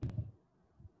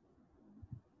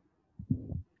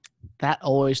That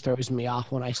always throws me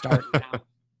off when I start now.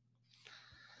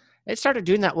 It started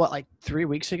doing that, like 3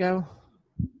 weeks ago?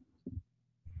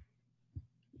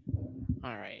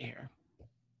 All right, here.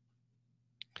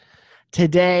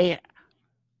 Today,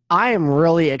 I am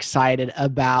really excited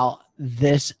about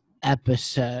this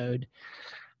episode.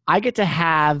 I get to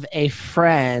have a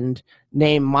friend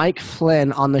named Mike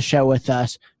Flynn on the show with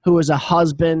us, who is a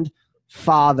husband,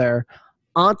 father,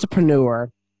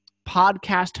 entrepreneur,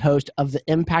 podcast host of The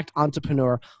Impact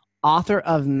Entrepreneur, author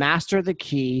of Master the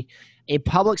Key, a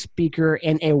public speaker,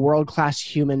 and a world-class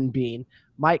human being.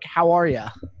 Mike, how are you?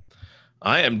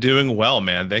 I am doing well,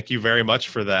 man. Thank you very much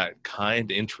for that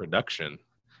kind introduction.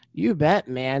 You bet,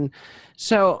 man.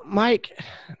 So, Mike,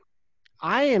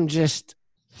 I am just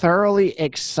thoroughly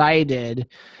excited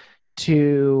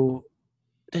to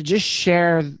just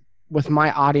share with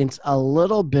my audience a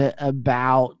little bit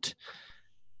about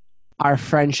our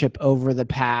friendship over the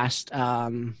past,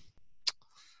 I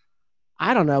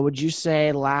don't know, would you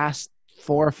say last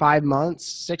 4 or 5 months,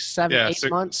 6, 7,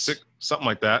 8 months? Something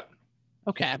like that.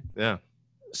 Okay. Yeah.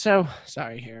 So,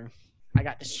 sorry here. I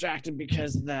got distracted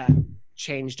because that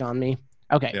changed on me.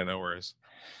 Okay. Yeah, no worries.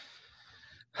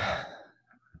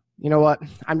 You know what?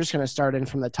 I'm just going to start in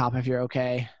from the top if you're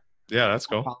okay. Yeah, that's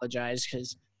cool. I apologize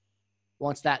because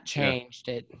once that changed,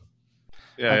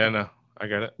 no, I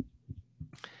get it.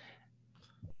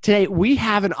 Today, we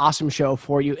have an awesome show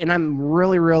for you, and I'm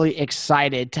really, really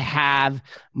excited to have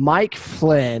Mike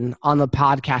Flynn on the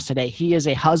podcast today. He is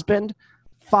a husband,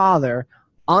 father,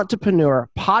 entrepreneur,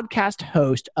 podcast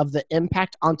host of The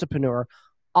Impact Entrepreneur,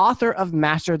 author of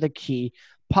Master the Key,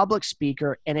 public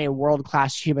speaker, and a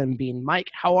world-class human being.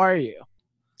 Mike, how are you?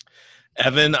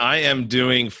 Evan, I am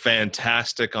doing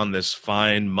fantastic on this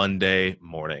fine Monday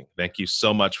morning. Thank you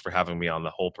so much for having me on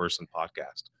the Whole Person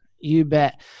podcast. You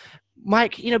bet.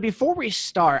 Mike, before we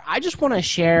start, I just want to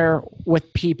share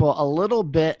with people a little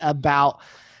bit about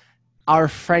our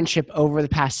friendship over the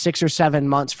past 6 or 7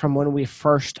 months from when we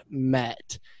first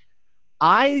met.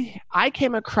 I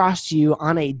came across you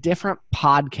on a different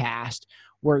podcast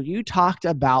where you talked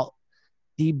about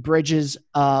the bridges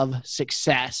of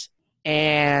success.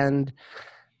 And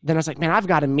then I was like, man, I've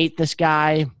got to meet this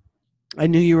guy. I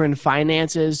knew you were in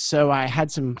finances, so I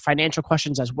had some financial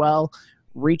questions as well,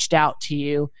 reached out to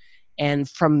you, and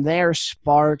from there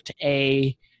sparked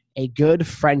a good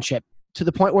friendship to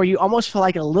the point where you almost feel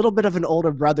like a little bit of an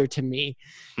older brother to me.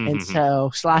 And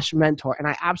so / mentor. And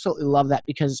I absolutely love that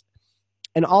because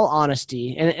in all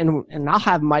honesty, and I'll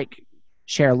have Mike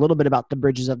share a little bit about the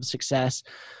bridges of success,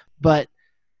 but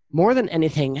more than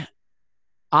anything,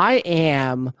 I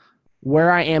am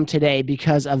where I am today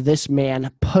because of this man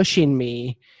pushing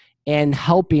me and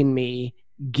helping me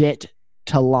get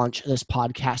to launch this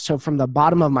podcast. So from the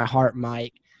bottom of my heart,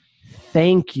 Mike,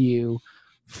 thank you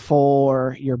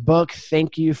for your book.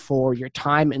 Thank you for your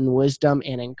time and wisdom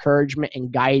and encouragement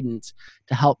and guidance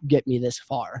to help get me this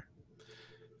far.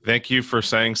 Thank you for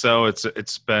saying so. It's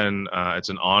an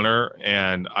honor,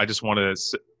 and I just want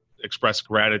to express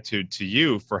gratitude to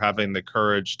you for having the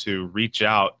courage to reach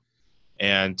out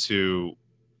and to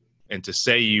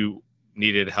say you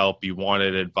needed help, you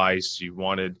wanted advice, you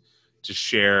wanted to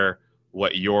share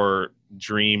what your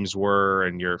dreams were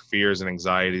and your fears and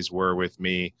anxieties were with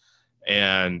me.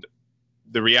 And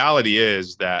the reality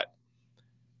is that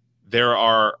there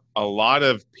are a lot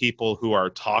of people who are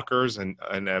talkers and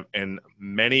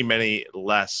many, many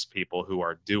less people who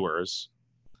are doers,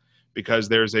 because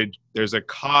there's a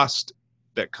cost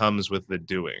that comes with the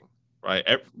doing, right?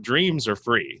 Dreams are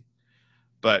free,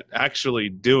 but actually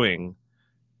doing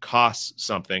costs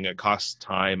something. It costs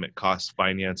time, it costs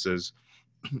finances,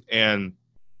 and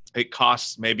it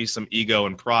costs maybe some ego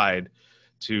and pride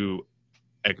to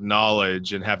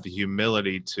acknowledge and have the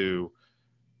humility to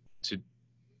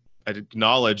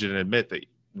acknowledge and admit that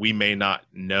we may not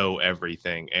know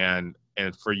everything. And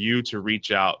for you to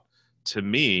reach out to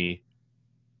me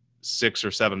 6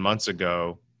 or 7 months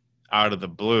ago out of the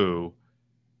blue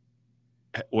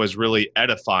was really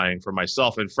edifying for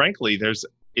myself. And frankly,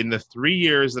 in the 3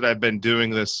 years that I've been doing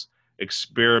this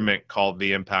experiment called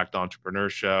the Impact Entrepreneur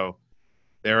Show,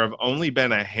 there have only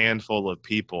been a handful of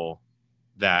people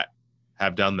that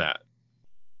have done that.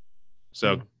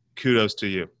 So kudos to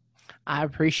you. I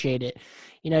appreciate it.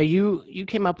 You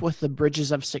came up with the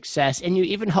bridges of success, and you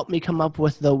even helped me come up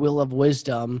with the wheel of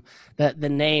wisdom, the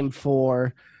name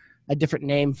for a different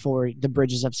name for the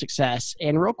bridges of success.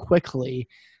 And real quickly,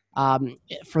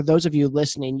 for those of you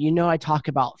listening, I talk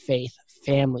about faith,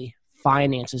 family,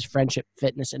 finances, friendship,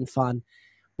 fitness, and fun.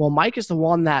 Well, Mike is the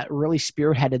one that really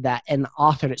spearheaded that and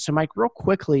authored it. So Mike, real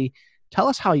quickly, tell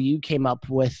us how you came up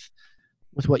with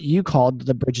with what you called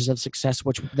the bridges of success,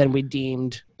 which then we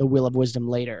deemed the wheel of wisdom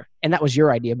later. And that was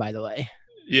your idea, by the way.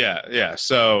 Yeah.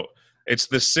 So it's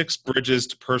the 6 bridges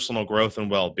to personal growth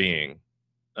and well-being.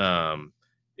 Um,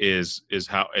 is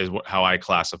how I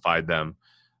classified them.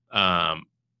 Um,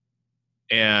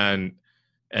 and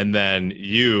and then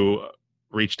you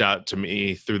reached out to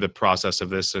me through the process of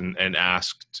this and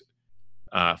asked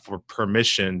for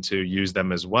permission to use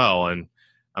them as well. And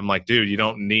I'm like, dude, you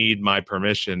don't need my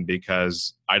permission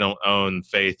because I don't own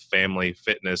faith, family,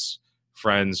 fitness,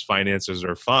 friends, finances,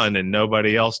 or fun, and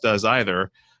nobody else does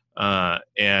either.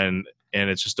 And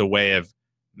it's just a way of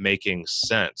making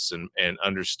sense and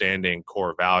understanding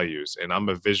core values. And I'm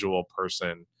a visual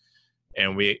person,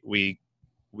 and we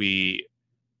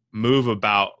move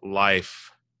about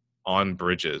life on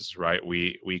bridges, right?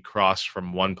 We cross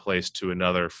from one place to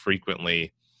another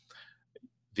frequently.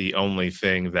 The only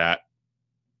thing that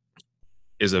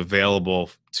is available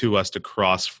to us to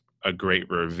cross a great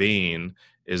ravine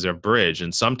is a bridge.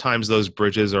 And sometimes those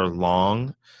bridges are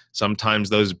long, sometimes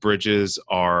those bridges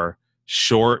are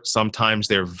short, sometimes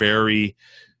they're very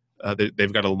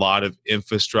they've got a lot of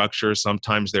infrastructure,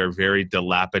 sometimes they're very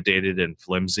dilapidated and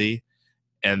flimsy.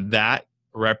 And that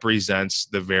represents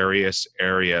the various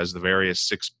areas, the various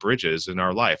 6 bridges in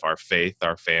our life: our faith,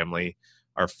 our family,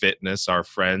 our fitness, our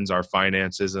friends, our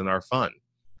finances, and our fun.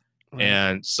 Right.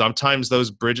 And sometimes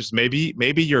those bridges, maybe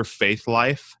your faith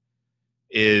life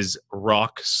is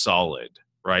rock solid,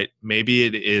 right? Maybe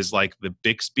it is like the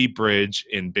Bixby Bridge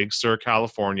in Big Sur,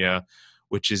 California,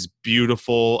 which is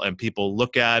beautiful, and people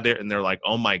look at it and they're like,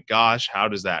 oh my gosh, how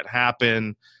does that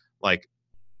happen? Like,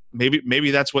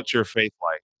 maybe that's what your faith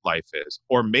life is.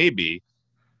 Or maybe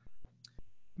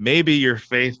your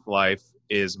faith life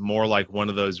is more like one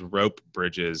of those rope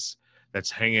bridges that's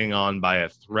hanging on by a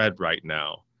thread right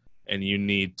now, and you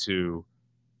need to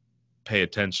pay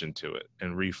attention to it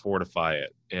and refortify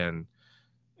it.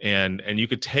 And you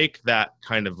could take that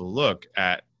kind of look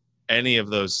at any of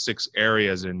those 6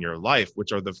 areas in your life,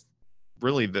 which are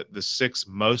really the 6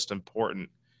 most important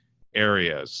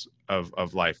areas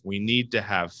of life. We need to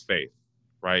have faith,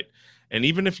 right? And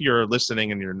even if you're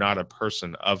listening and you're not a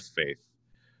person of faith,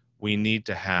 we need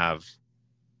to have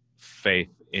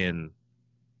faith in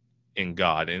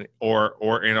God, and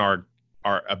or in our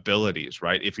abilities,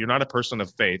 right? If you're not a person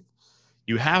of faith,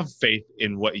 you have faith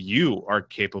in what you are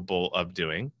capable of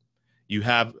doing. You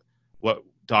have what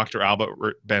Dr.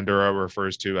 Albert Bandura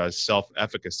refers to as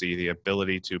self-efficacy, the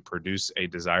ability to produce a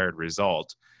desired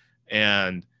result.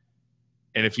 And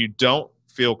if you don't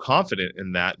feel confident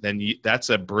in that, then that's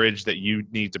a bridge that you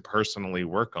need to personally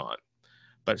work on.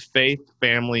 But faith,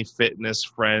 family, fitness,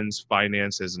 friends,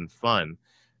 finances, and fun.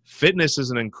 Fitness is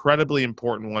an incredibly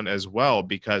important one as well,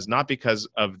 because not because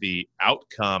of the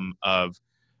outcome of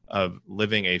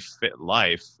living a fit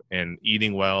life and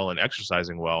eating well and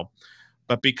exercising well,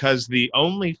 but because the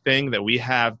only thing that we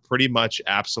have pretty much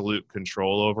absolute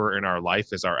control over in our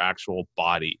life is our actual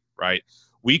body, right?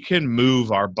 We can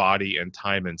move our body in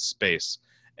time and space,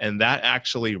 and that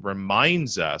actually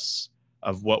reminds us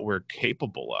of what we're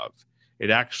capable of. It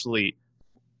actually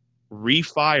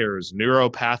refires neural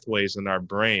pathways in our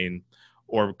brain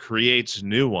or creates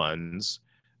new ones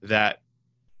that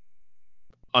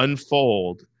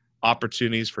unfold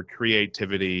opportunities for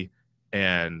creativity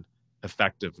and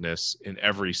effectiveness in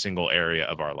every single area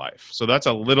of our life. So that's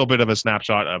a little bit of a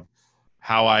snapshot of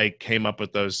how I came up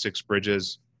with those 6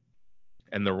 bridges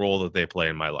and the role that they play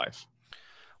in my life.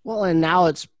 Well, and now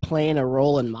it's playing a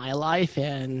role in my life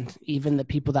and even the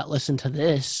people that listen to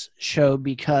this show,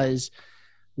 because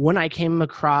when I came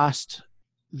across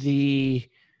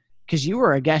because you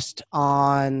were a guest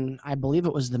on, I believe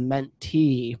it was the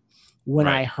Mentee, when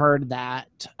Right. I heard that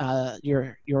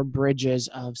your bridges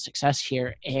of success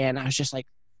here, and I was just like,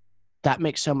 that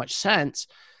makes so much sense.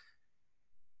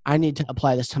 I need to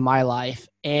apply this to my life.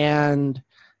 And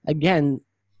again,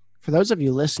 for those of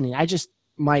you listening,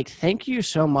 Mike, thank you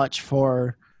so much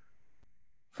for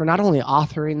not only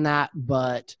authoring that,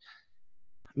 but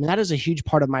I mean, that is a huge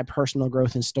part of my personal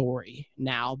growth and story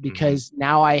now, Mm-hmm. because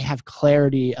now I have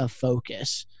clarity of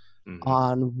focus Mm-hmm.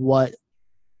 on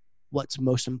what's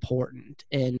most important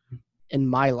in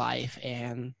my life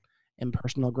and in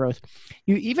personal growth.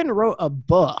 You even wrote a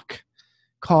book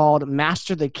called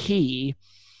Master the Key,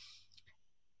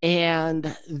 and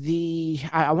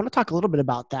I want to talk a little bit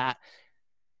about that.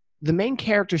 The main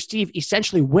character, Steve,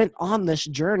 essentially went on this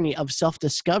journey of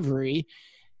self-discovery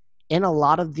in a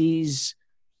lot of these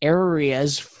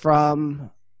areas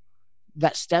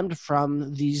that stemmed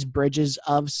from these bridges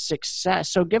of success.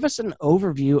 So give us an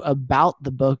overview about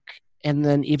the book and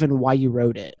then even why you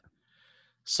wrote it.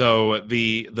 So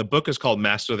the book is called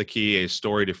Master the Key: A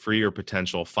Story to Free Your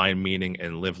Potential, Find Meaning,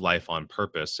 and Live Life on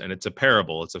Purpose. And it's a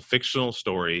parable. It's a fictional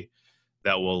story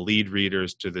that will lead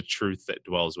readers to the truth that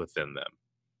dwells within them.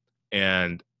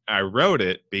 And I wrote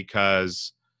it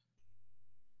because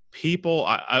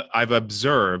I've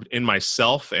observed in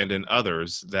myself and in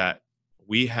others that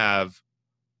we have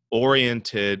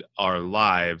oriented our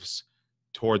lives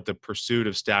toward the pursuit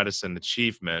of status and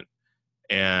achievement.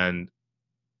 And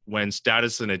when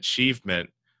status and achievement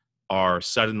are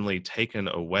suddenly taken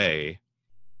away,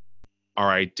 our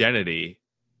identity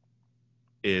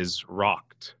is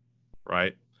rocked,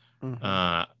 right? Mm-hmm.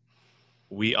 Uh,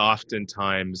 we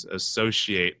oftentimes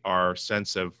associate our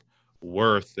sense of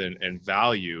worth and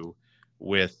value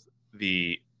with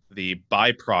the the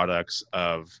byproducts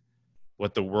of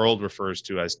what the world refers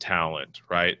to as talent,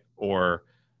 right? Or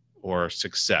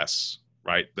success,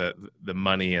 right? The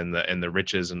money and the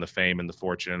riches and the fame and the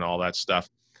fortune and all that stuff.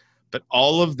 But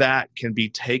all of that can be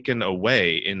taken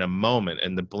away in a moment,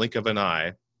 in the blink of an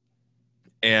eye.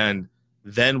 And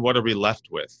then what are we left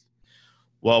with?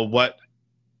 Well, what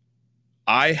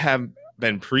I have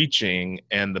been preaching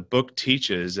and the book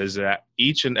teaches is that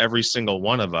each and every single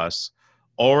one of us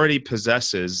already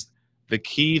possesses the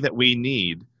key that we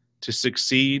need to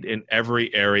succeed in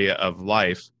every area of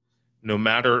life, no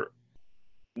matter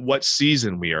what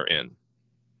season we are in.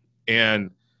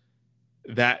 And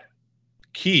that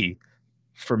key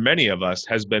for many of us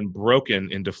has been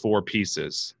broken into four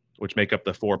pieces, which make up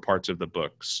the four parts of the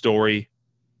book: story,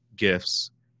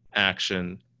 gifts,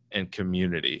 action, and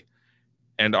community.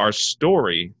 And our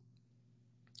story,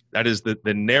 that is the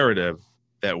narrative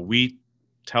that we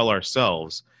tell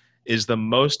ourselves, is the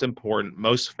most important,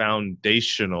 most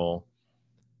foundational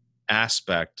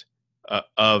aspect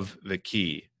of the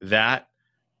key. That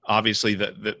obviously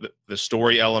the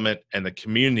story element and the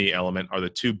community element are the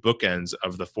two bookends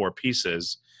of the four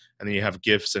pieces, and then you have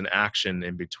gifts and action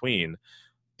in between.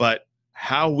 But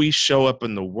how we show up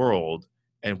in the world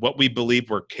and what we believe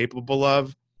we're capable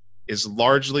of is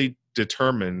largely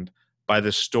determined by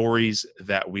the stories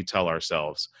that we tell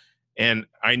ourselves. And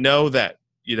I know that,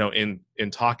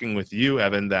 in talking with you,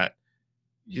 Evan, that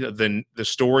the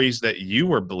stories that you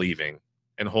were believing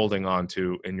and holding on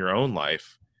to in your own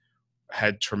life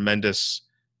had tremendous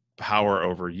power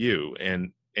over you,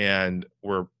 and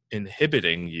were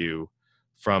inhibiting you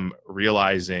from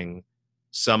realizing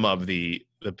some of the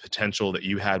potential that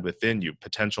you had within you.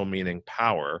 Potential meaning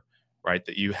power, right?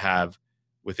 That you have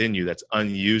within you, that's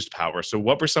unused power. So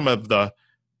what were some of the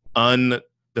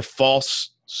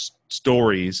false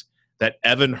stories that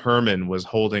Evan Herman was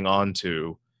holding on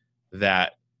to,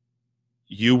 that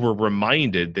you were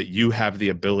reminded that you have the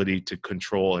ability to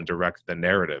control and direct the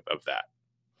narrative of that?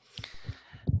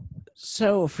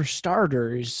 So, for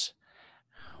starters,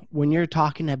 when you're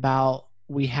talking about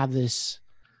we have this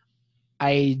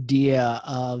idea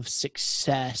of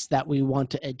success that we want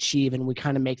to achieve and we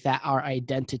kind of make that our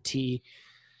identity.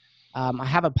 I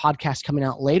have a podcast coming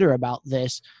out later about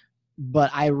this, but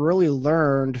I really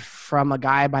learned from a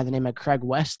guy by the name of Craig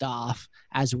Westoff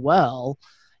as well,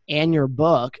 and your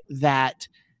book, that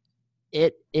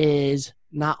it is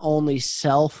not only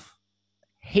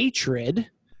self-hatred,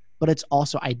 but it's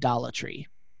also idolatry.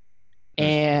 Mm.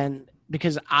 And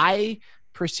because I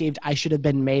perceived I should have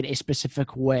been made a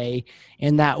specific way,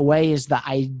 and that way is the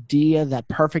idea, that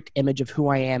perfect image of who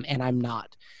I am, and I'm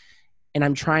not. And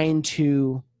I'm trying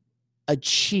to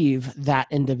achieve that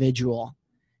individual.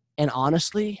 And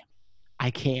honestly,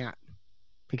 I can't,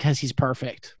 because he's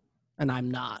perfect and I'm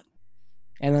not.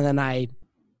 And then I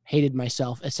hated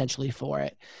myself essentially for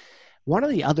it. One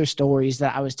of the other stories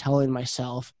that I was telling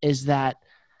myself is that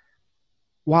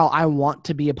while I want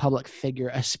to be a public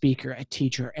figure, a speaker, a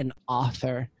teacher, an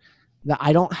author, that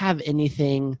I don't have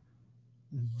anything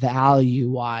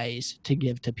value-wise to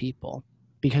give to people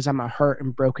because I'm a hurt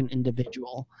and broken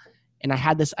individual. And I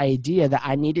had this idea that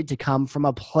I needed to come from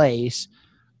a place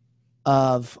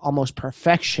of almost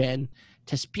perfection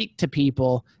to speak to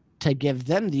people, to give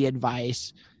them the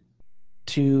advice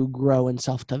to grow and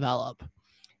self-develop.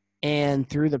 And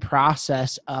through the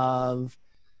process of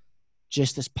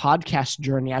just this podcast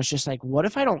journey, I was just like, what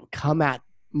if I don't come at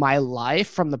my life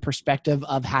from the perspective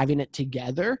of having it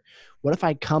together? What if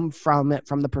I come from it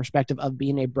from the perspective of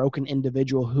being a broken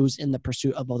individual who's in the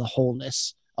pursuit of the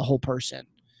wholeness, a whole person?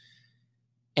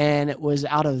 And it was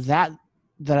out of that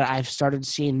that I've started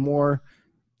seeing more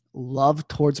love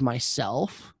towards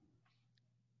myself.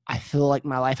 I feel like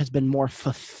my life has been more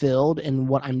fulfilled in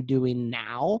what I'm doing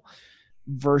now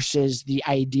versus the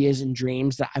ideas and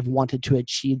dreams that I've wanted to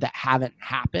achieve that haven't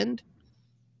happened.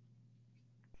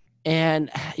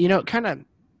 And, kind of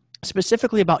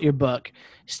specifically about your book.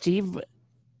 Steve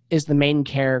is the main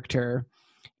character,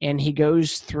 and he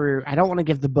goes through. I don't want to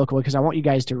give the book away because I want you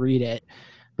guys to read it,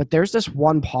 but there's this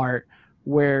one part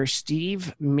where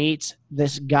Steve meets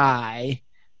this guy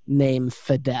named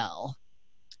Fidel,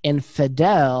 and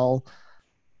Fidel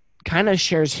kind of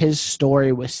shares his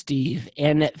story with Steve.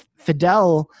 And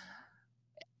Fidel,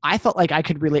 I felt like I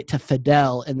could relate to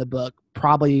Fidel in the book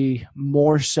probably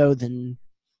more so than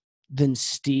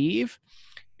Steve,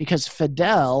 because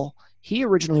Fidel, he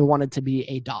originally wanted to be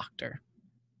a doctor,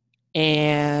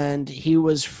 and he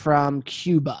was from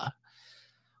Cuba.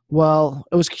 Well,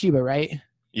 it was Cuba, right?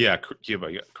 Yeah,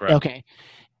 Cuba, yeah, correct. Okay.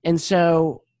 And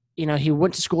so, he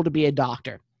went to school to be a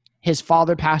doctor. His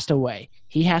father passed away.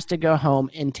 He has to go home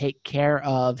and take care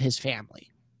of his family,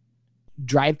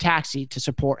 drive taxi to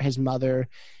support his mother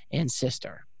and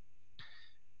sister.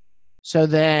 So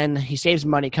then he saves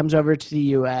money, comes over to the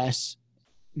U.S.,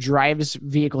 drives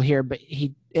vehicle here, but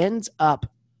he ends up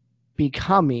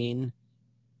becoming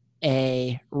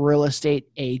a real estate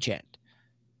agent.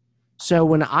 So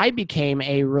when I became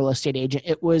a real estate agent,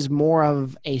 it was more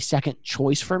of a second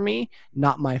choice for me,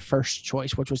 not my first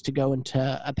choice, which was to go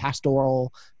into a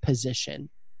pastoral position.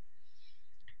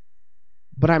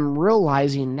 But I'm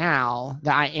realizing now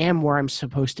that I am where I'm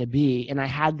supposed to be, and I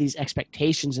had these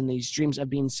expectations and these dreams of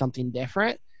being something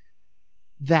different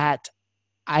that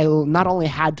I not only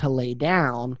had to lay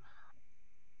down,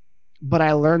 but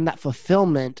I learned that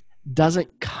fulfillment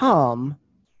doesn't come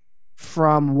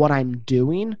from what I'm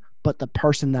doing, but the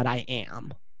person that I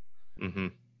am. Mm-hmm.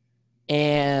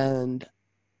 And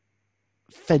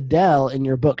Fidel in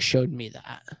your book showed me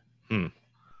that.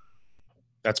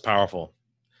 That's powerful.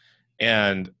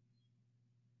 And,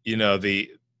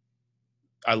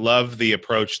 I love the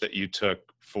approach that you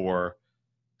took for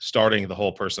starting the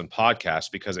Whole Person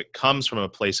podcast, because it comes from a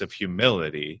place of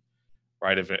humility,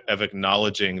 right? Of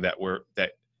acknowledging that we're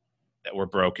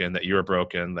broken, that you're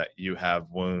broken, that you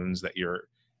have wounds, that you're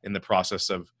in the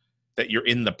process,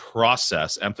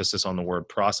 emphasis on the word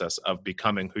process, of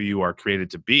becoming who you are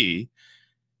created to be.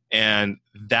 And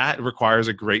that requires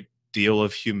a great deal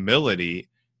of humility.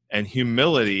 And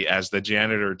humility, as the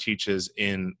janitor teaches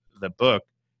in the book,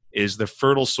 is the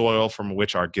fertile soil from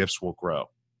which our gifts will grow.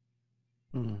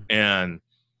 Mm.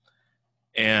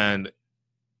 And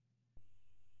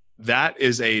that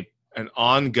is an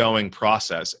ongoing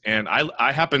process. And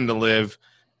I happen to live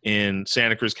in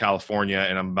Santa Cruz, California,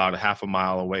 and I'm about a half a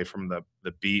mile away from the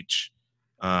beach,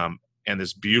 and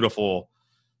this beautiful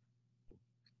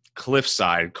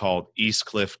cliffside called East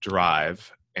Cliff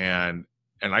Drive. And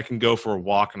I can go for a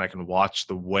walk and I can watch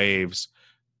the waves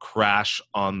crash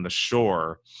on the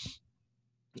shore.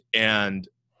 And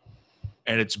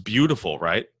it's beautiful,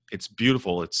 right? It's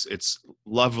beautiful. It's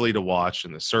lovely to watch,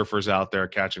 and the surfers out there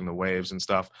catching the waves and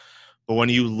stuff. But when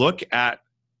you look at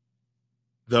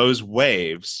those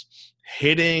waves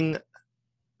hitting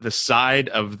the side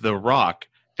of the rock,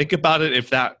 think about it.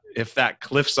 If that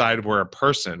cliffside were a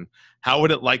person, how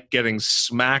would it like getting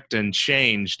smacked and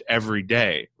changed every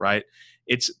day, right?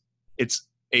 It's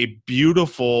a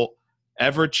beautiful,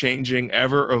 ever-changing,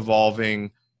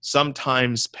 ever-evolving,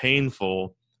 sometimes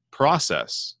painful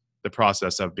process, the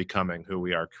process of becoming who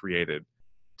we are created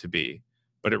to be.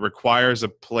 But it requires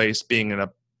being in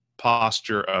a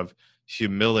posture of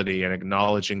humility and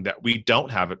acknowledging that we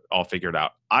don't have it all figured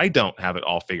out. I don't have it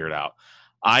all figured out.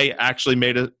 I actually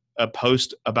made a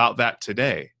post about that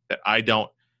today, that I don't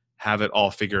have it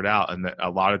all figured out, and that a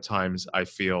lot of times I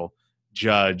feel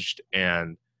judged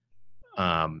and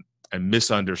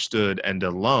misunderstood and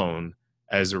alone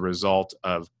as a result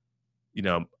of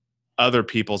other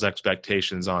people's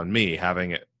expectations on me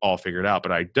having it all figured out,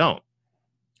 but I don't.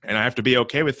 And I have to be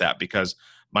okay with that, because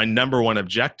my number one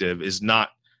objective is not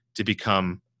to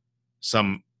become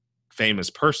some famous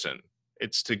person.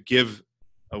 It's to give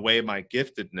away my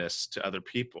giftedness to other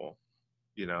people.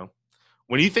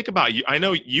 When you think about you, I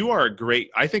know you are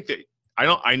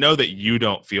I know that you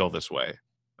don't feel this way.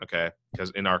 Okay.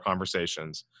 Because in our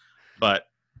conversations, but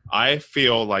I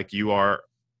feel like you are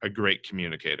a great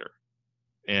communicator,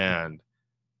 and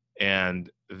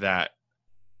that,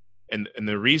 and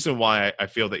the reason why I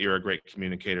feel that you're a great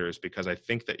communicator is because I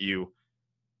think that you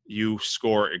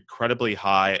score incredibly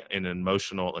high in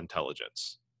emotional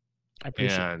intelligence. I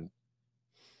appreciate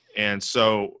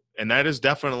it. And that is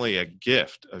definitely a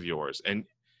gift of yours. And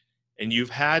you've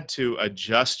had to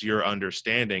adjust your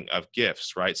understanding of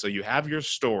gifts, right? So you have your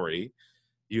story,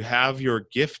 you have your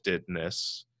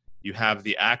giftedness, you have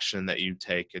the action that you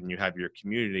take, and you have your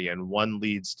community, and one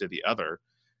leads to the other.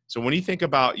 So when you think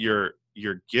about your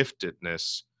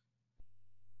giftedness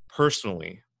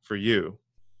personally for you,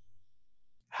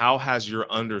 how has your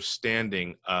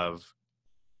understanding of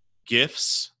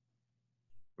gifts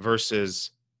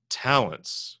versus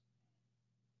talents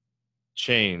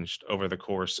changed over the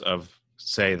course of,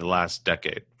 say, the last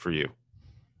decade for you?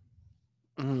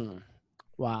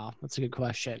 Wow, that's a good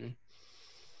question.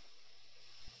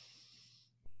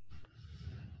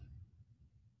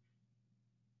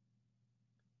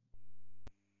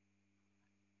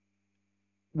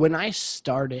 When I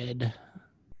started,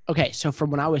 okay, so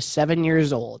from when I was 7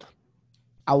 years old,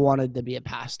 I wanted to be a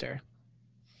pastor.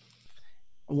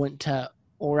 I went to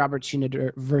Oral Roberts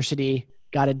University,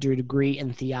 got a degree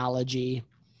in theology,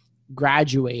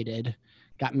 graduated,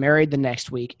 got married the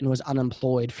next week, and was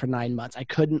unemployed for 9 months. I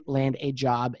couldn't land a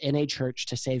job in a church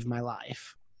to save my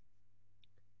life.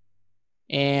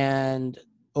 And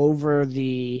over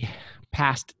the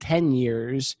past 10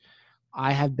 years,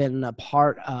 I have been a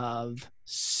part of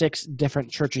 6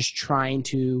 different churches trying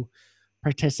to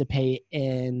participate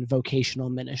in vocational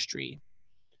ministry.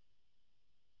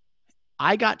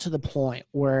 I got to the point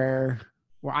where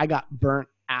I got burnt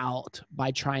out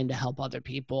by trying to help other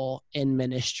people in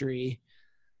ministry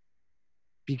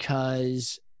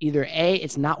because either A,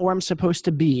 it's not where I'm supposed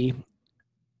to be,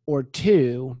 or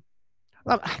 2,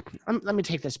 let me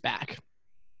take this back.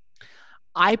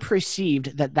 I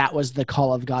perceived that was the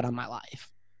call of God on my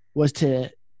life, was to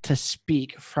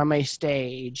speak from a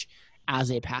stage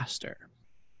as a pastor.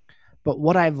 But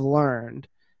what I've learned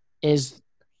is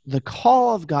the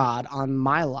call of God on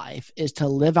my life is to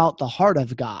live out the heart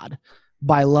of God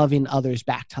by loving others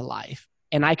back to life.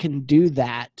 And I can do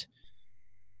that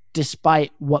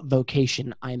despite what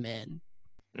vocation I'm in.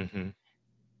 Mm-hmm.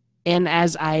 And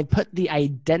as I put the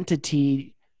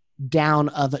identity down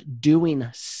of doing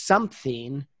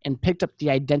something and picked up the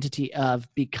identity of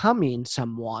becoming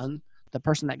someone, the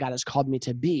person that God has called me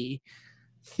to be,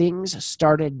 things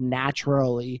started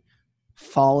naturally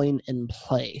falling in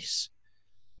place.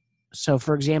 So,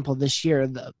 for example, this year,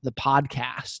 the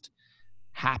podcast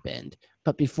happened.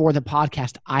 But before the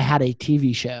podcast, I had a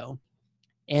TV show.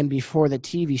 And before the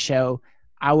TV show,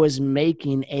 I was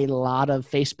making a lot of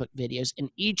Facebook videos, and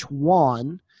each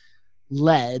one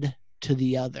led to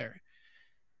the other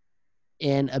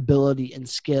in ability and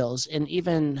skills. And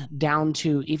even down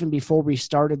to even before we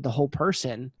started the Whole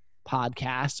Person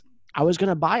podcast, I was going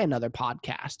to buy another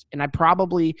podcast, and I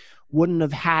probably wouldn't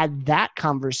have had that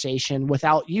conversation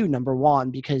without you, number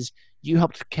one, because you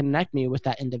helped connect me with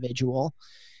that individual.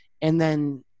 And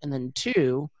then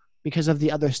 2, because of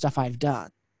the other stuff I've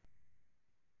done.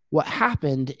 What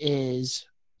happened is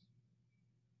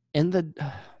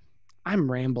I'm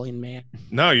rambling, man.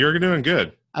 No, you're doing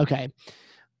good. Okay.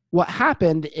 What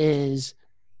happened is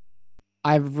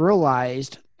I've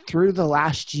realized through the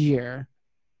last year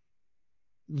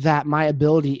that my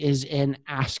ability is in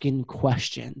asking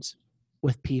questions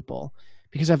with people,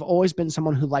 because I've always been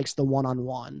someone who likes the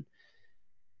one-on-one.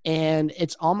 And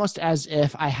it's almost as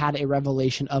if I had a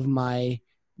revelation of my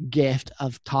gift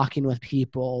of talking with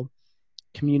people,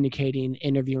 communicating,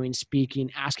 interviewing,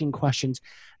 speaking, asking questions,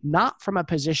 not from a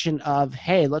position of,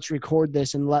 hey, let's record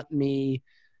this and let me,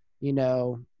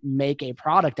 make a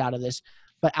product out of this,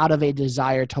 but out of a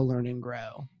desire to learn and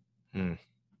grow.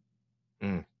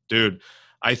 Dude,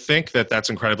 I think that that's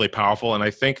incredibly powerful. And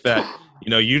I think that,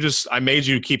 I made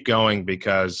you keep going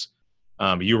because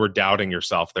you were doubting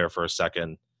yourself there for a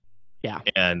second. Yeah.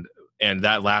 And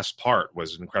that last part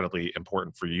was incredibly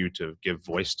important for you to give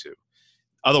voice to.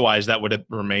 Otherwise, that would have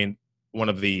remained one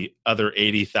of the other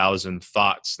 80,000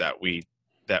 thoughts that we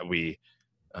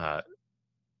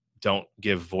don't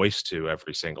give voice to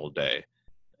every single day.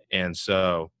 And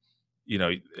so,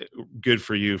 good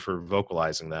for you for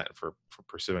vocalizing that and for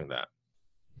pursuing that.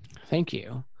 Thank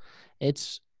you.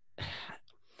 It's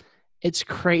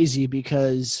crazy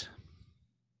because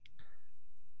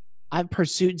I've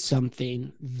pursued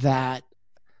something that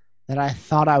I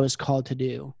thought I was called to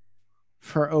do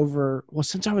for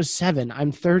since I was 7.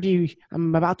 I'm 30.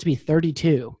 I'm about to be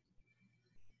 32.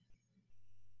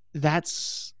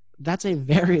 That's a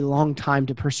very long time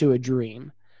to pursue a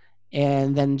dream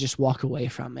and then just walk away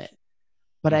from it.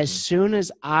 But as soon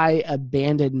as I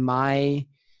abandoned my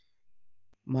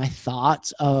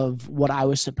thoughts of what I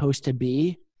was supposed to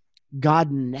be,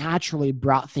 God naturally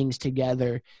brought things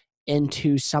together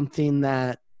into something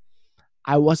that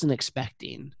I wasn't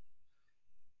expecting.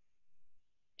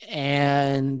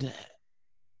 And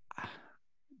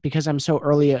because I'm so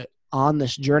early on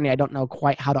this journey, I don't know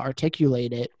quite how to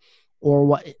articulate it or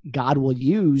what God will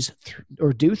use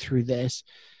or do through this.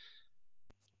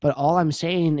 But all I'm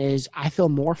saying is I feel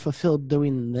more fulfilled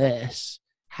doing this,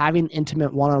 having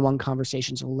intimate one-on-one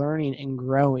conversations, learning and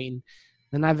growing,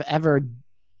 than I've ever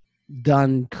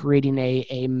done creating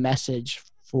a message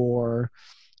for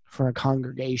a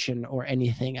congregation or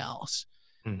anything else.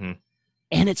 Mm-hmm.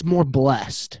 And it's more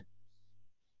blessed,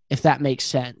 if that makes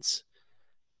sense.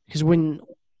 Because when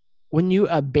you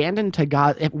abandon to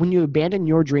God, when you abandon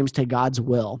your dreams to God's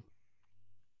will,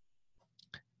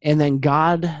 and then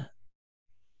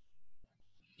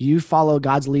you follow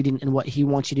God's leading in what he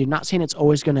wants you to do, not saying it's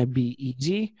always going to be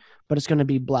easy, but it's going to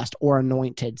be blessed or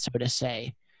anointed, so to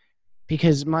say.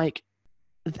 Because Mike,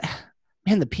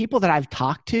 man, the people that I've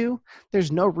talked to,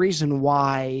 there's no reason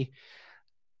why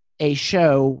a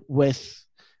show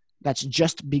that's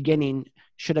just beginning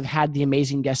should have had the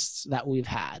amazing guests that we've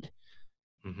had.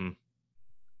 Mm-hmm.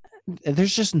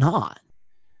 There's just not,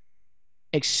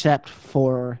 except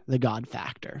for the God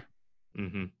factor.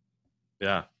 Mm-hmm.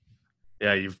 Yeah.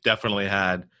 Yeah, you've definitely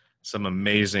had some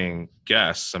amazing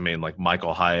guests. I mean, like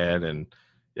Michael Hyatt, and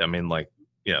I mean, like,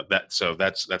 that's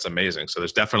amazing. So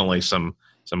there's definitely some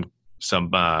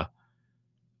some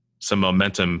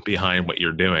momentum behind what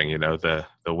you're doing. The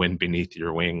wind beneath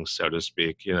your wings, so to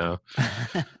speak.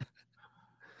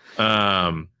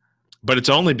 But it's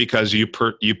only because you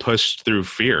pushed through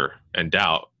fear and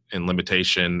doubt and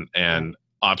limitation and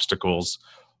obstacles.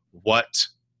 What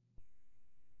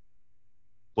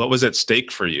was at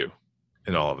stake for you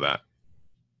in all of that?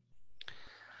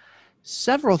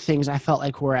 Several things I felt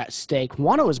like were at stake.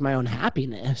 One, it was my own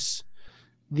happiness.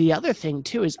 The other thing,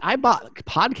 too, is I bought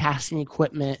podcasting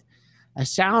equipment, a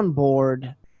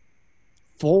soundboard,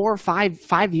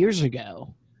 5 years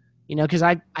ago. Because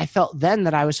I felt then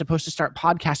that I was supposed to start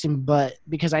podcasting, but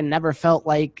because I never felt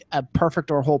like a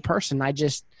perfect or whole person, I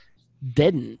just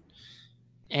didn't.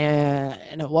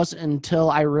 And it wasn't until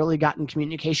I really got in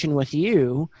communication with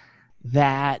you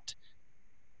that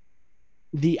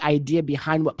the idea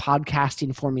behind what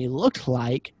podcasting for me looked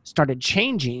like started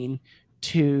changing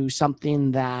to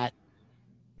something that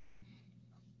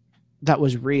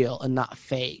was real and not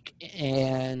fake.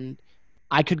 And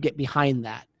I could get behind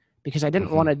that because I didn't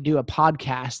Mm-hmm. want to do a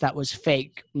podcast that was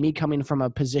fake, me coming from a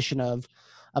position of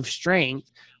strength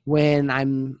when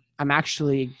I'm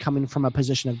actually coming from a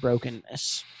position of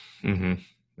brokenness. Mm-hmm.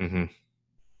 Mm-hmm.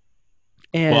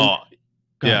 And Well,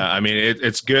 yeah, I mean,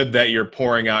 it's good that you're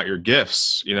pouring out your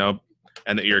gifts, and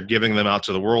that you're giving them out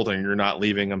to the world, and you're not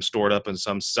leaving them stored up in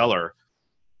some cellar.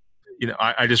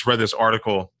 I just read this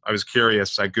article. I was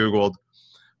curious. I Googled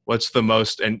what's the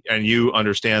most, and you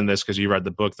understand this because you read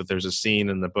the book, that there's a scene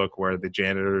in the book where the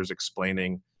janitor is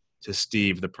explaining to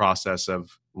Steve the process of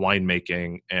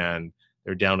winemaking, and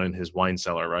they're down in his wine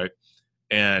cellar, right?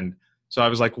 And so I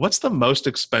was like, what's the most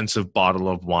expensive bottle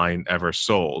of wine ever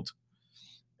sold?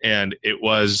 And it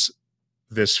was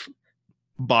this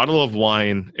bottle of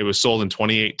wine. It was sold in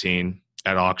 2018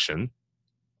 at auction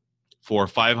for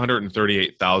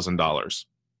 $538,000.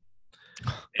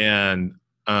 And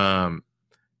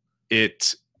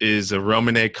it is a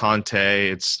Romane Conte.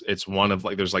 It's one of,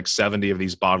 like, there's like 70 of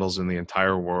these bottles in the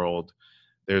entire world.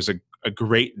 There's a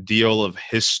great deal of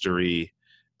history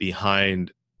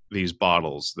behind these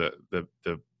bottles. The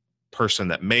person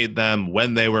that made them,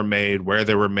 when they were made, where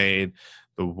they were made,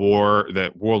 the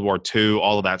World War II,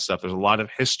 all of that stuff. There's a lot of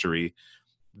history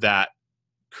that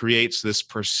creates this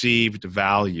perceived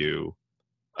value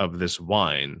of this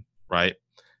wine, right?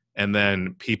 And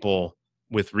then people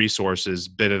with resources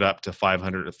bid it up to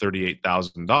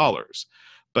 $538,000.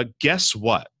 But guess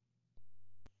what?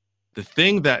 The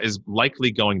thing that is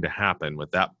likely going to happen with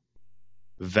that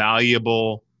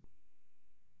valuable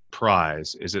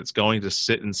prize is it's going to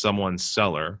sit in someone's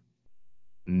cellar,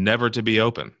 never to be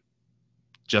open,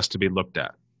 just to be looked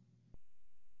at.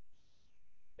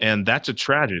 And that's a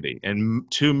tragedy. And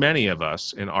too many of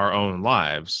us in our own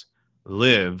lives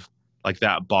live like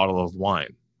that bottle of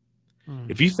wine.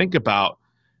 If you think about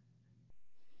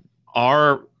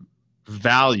our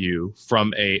value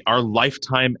from our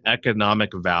lifetime economic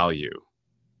value,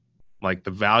 like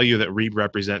the value that we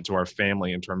represent to our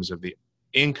family in terms of the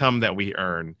income that we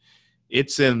earn,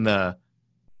 it's in the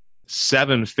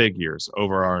 7 figures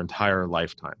over our entire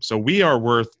lifetime. So we are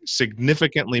worth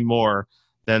significantly more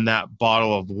than that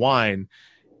bottle of wine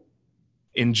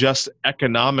in just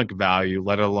economic value,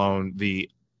 let alone the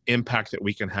impact that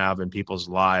we can have in people's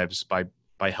lives by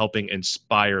helping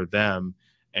inspire them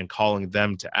and calling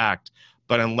them to act.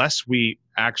 But unless we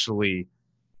actually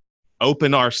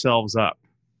open ourselves up,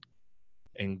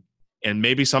 and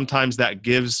maybe sometimes that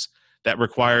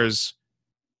requires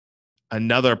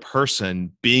another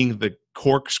person being the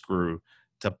corkscrew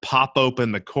to pop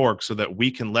open the cork so that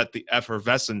we can let the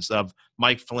effervescence of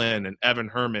Mike Flynn and Evan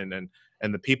Herman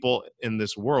and the people in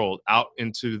this world out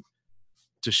to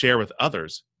share with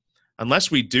others.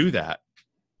 Unless we do that,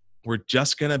 we're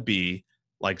just going to be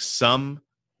like some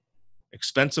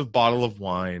expensive bottle of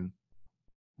wine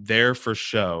there for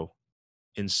show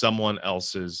in someone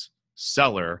else's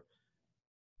cellar.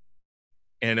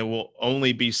 And it will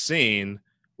only be seen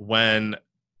when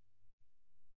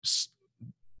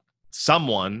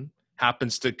someone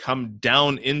happens to come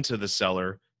down into the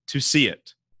cellar to see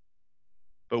it.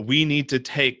 But we need to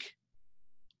take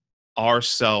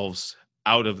ourselves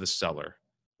out of the cellar.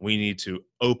 We need to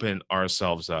open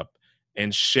ourselves up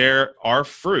and share our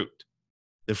fruit,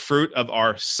 the fruit of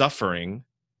our suffering,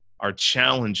 our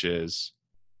challenges,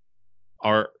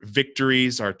 our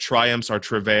victories, our triumphs, our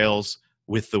travails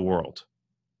with the world.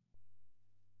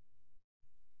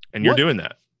 And you're doing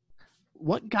that.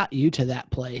 What got you to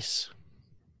that place?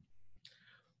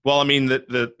 Well, I mean,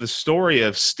 the story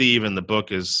of Steve in the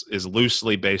book is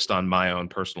loosely based on my own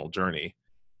personal journey,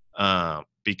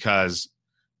 because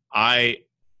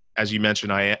as you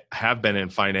mentioned, I have been in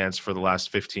finance for the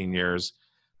last 15 years.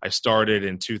 I started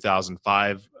in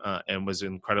 2005 and was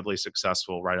incredibly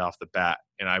successful right off the bat.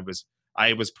 And I was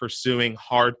pursuing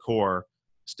hardcore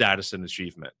status and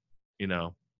achievement, you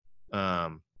know,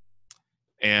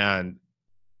 and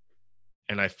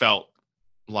I felt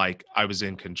like I was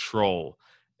in control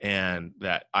and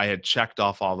that I had checked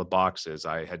off all the boxes.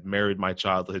 I had married my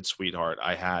childhood sweetheart.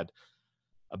 I had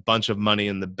a bunch of money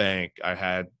in the bank.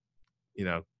 I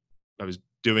was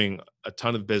doing a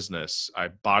ton of business. I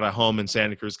bought a home in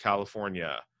Santa Cruz,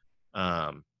 California.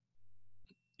 I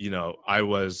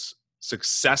was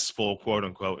successful, quote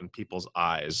unquote, in people's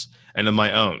eyes and in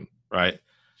my own, right?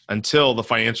 Until the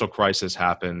financial crisis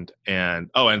happened.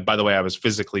 And by the way, I was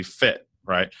physically fit,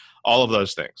 right? All of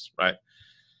those things, right?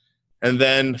 And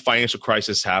then financial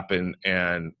crisis happened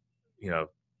and,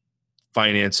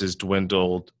 finances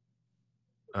dwindled,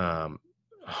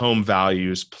 home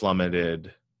values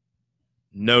plummeted,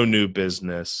 no new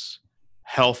business,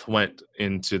 health went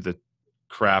into the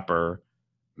crapper,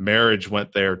 marriage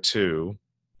went there too.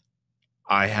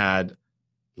 I had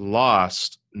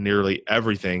lost nearly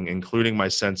everything, including my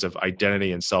sense of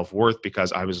identity and self-worth,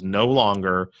 because I was no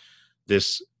longer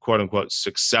this quote unquote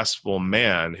successful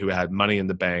man who had money in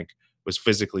the bank, was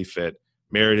physically fit,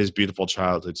 married his beautiful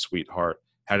childhood sweetheart,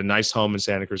 had a nice home in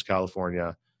Santa Cruz,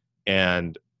 California.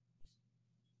 And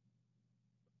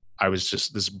I was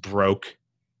just this broke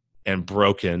and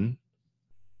broken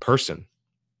person.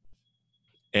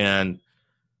 And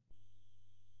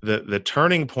the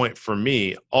turning point for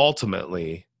me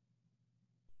ultimately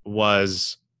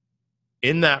was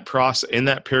in that process, in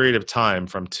that period of time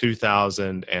from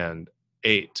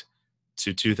 2008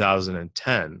 to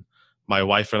 2010. My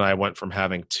wife and I went from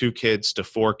having 2 kids to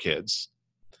 4 kids.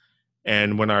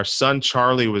 And when our son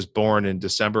Charlie was born in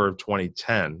December of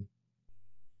 2010,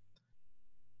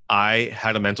 I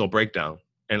had a mental breakdown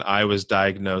and I was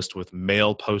diagnosed with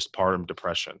male postpartum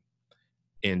depression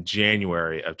in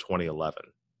January of 2011.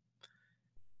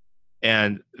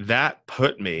 And that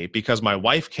put me, because my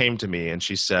wife came to me and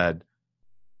she said,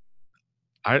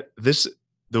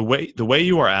 the way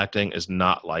you are acting is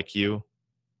not like you.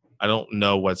 I don't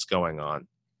know what's going on.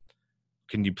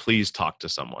 Can you please talk to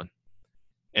someone?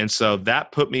 And so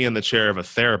that put me in the chair of a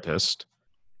therapist,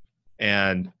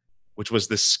 and which was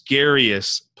the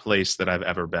scariest place that I've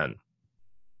ever been,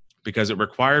 because it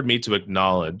required me to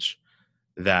acknowledge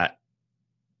that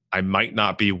I might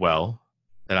not be well,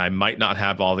 that I might not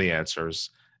have all the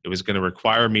answers. It was going to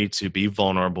require me to be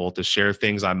vulnerable, to share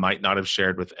things I might not have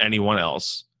shared with anyone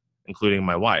else, including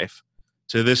my wife,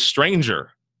 to this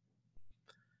stranger.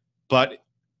 But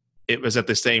it was at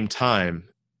the same time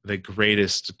the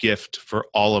greatest gift for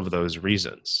all of those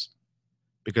reasons,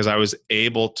 because I was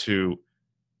able to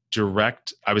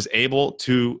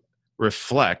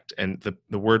reflect, and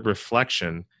the word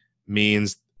reflection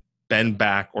means bend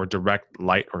back or direct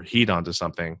light or heat onto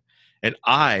something. And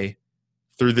I,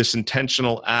 through this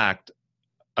intentional act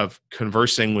of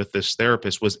conversing with this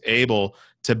therapist, was able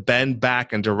to bend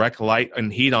back and direct light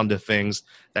and heat onto things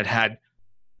that had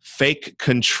fake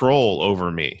control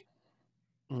over me,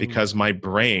 because my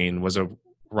brain was a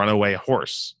runaway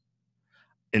horse.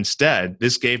 Instead,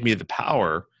 this gave me the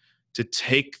power to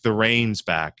take the reins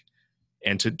back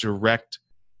and to direct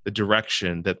the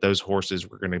direction that those horses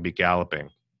were going to be galloping.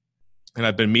 And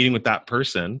I've been meeting with that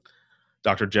person,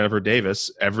 Dr. Jennifer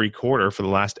Davis, every quarter for the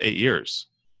last 8 years.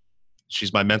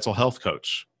 She's my mental health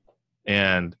coach.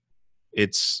 And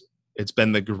it's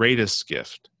been the greatest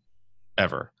gift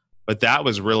ever. But that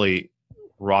was really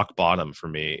rock bottom for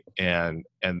me, and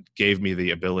gave me the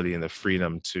ability and the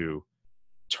freedom to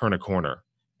turn a corner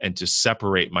and to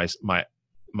separate my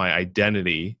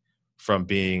identity from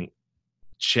being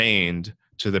chained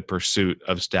to the pursuit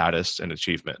of status and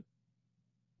achievement.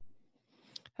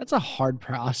 That's a hard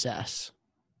process.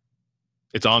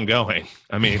 It's ongoing.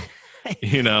 I mean,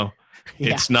 you know,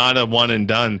 Yeah. it's not a one and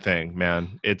done thing,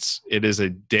 man. It is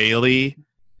a daily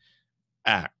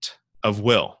act of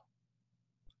will.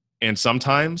 And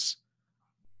sometimes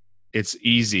it's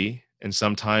easy and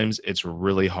sometimes it's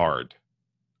really hard.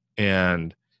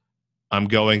 And I'm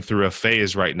going through a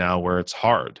phase right now where it's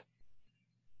hard,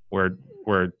 where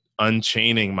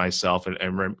unchaining myself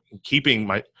and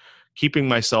keeping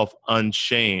myself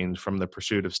unchained from the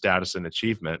pursuit of status and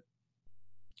achievement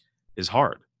is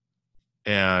hard.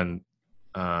 And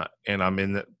I'm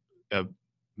in a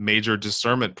major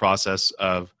discernment process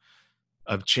of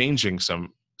changing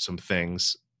some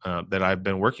things that I've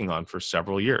been working on for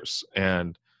several years,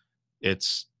 and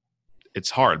it's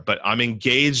hard, but I'm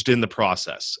engaged in the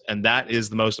process, and that is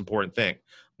the most important thing.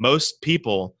 Most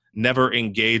people never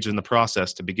engage in the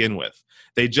process to begin with.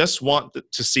 They just want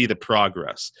to see the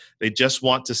progress. They just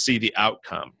want to see the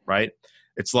outcome, right?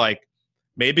 It's like,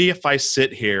 maybe if I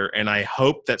sit here and I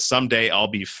hope that someday I'll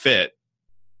be fit,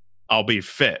 I'll be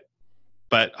fit.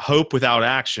 But hope without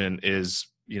action is,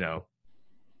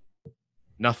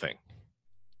 nothing.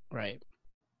 Right.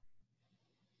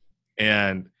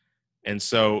 And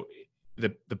so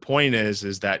the point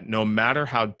is that no matter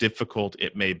how difficult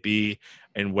it may be,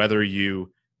 and whether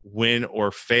you win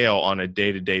or fail on a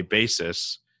day-to-day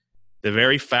basis, the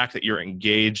very fact that you're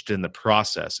engaged in the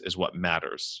process is what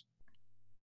matters.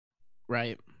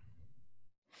 Right.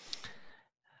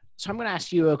 So I'm going to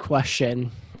ask you a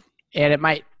question, and it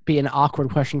might be an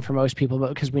awkward question for most people, but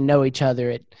because we know each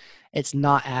other, it's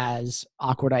not as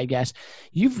awkward, I guess.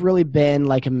 You've really been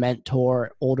like a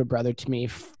mentor, older brother to me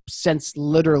since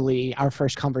literally our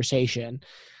first conversation.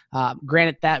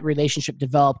 Granted, that relationship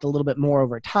developed a little bit more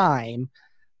over time.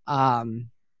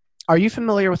 Are you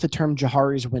familiar with the term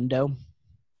Johari's window?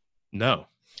 No.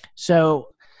 So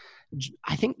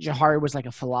I think Johari was like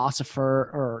a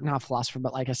philosopher, or not a philosopher,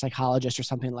 but like a psychologist or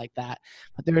something like that.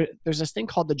 But there's this thing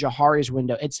called the Johari's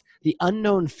window. It's the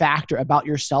unknown factor about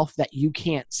yourself that you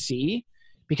can't see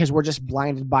because we're just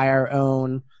blinded by our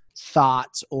own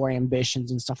thoughts or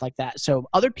ambitions and stuff like that. So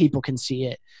other people can see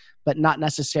it, but not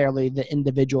necessarily the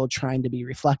individual trying to be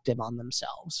reflective on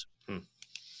themselves.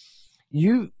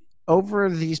 You, over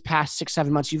these past 6-7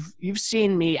 months, you've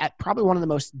seen me at probably one of the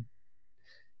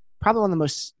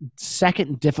most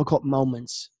second difficult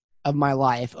moments of my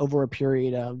life over a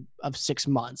period of 6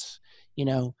 months.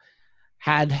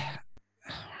 Had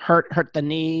hurt the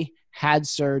knee, had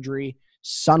surgery,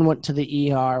 son went to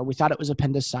the ER. We thought it was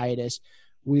appendicitis.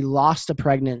 We lost a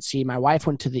pregnancy. My wife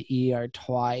went to the ER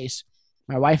twice.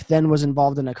 My wife then was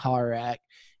involved in a car wreck.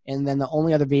 And then the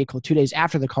only other vehicle 2 days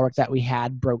after the car wreck that we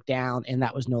had broke down, and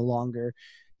that was no longer.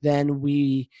 Then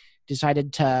we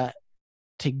decided to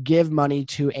give money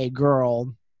to a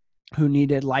girl who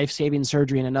needed life-saving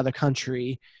surgery in another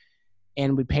country,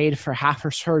 and we paid for half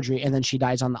her surgery, and then she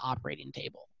dies on the operating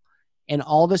table. And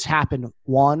all this happened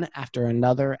one after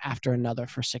another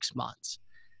for 6 months.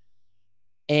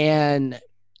 And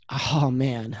oh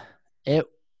man,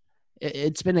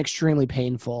 it's been extremely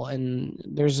painful, and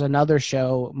there's another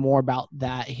show more about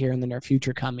that here in the near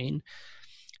future coming.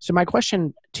 So my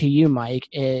question to you, Mike,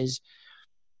 is,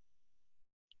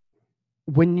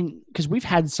 because we've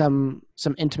had some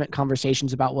intimate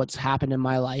conversations about what's happened in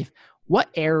my life,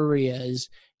 what areas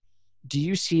do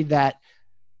you see that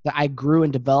I grew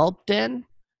and developed in?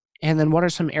 And then what are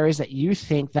some areas that you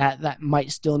think that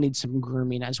might still need some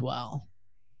grooming as well?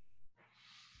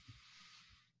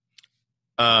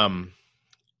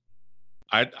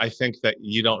 I think that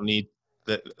you don't need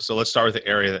that. So let's start with the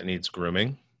area that needs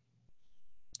grooming.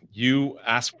 You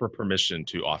ask for permission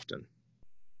too often.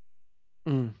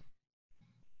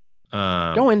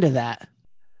 Go into that.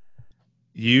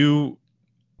 You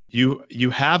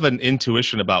have an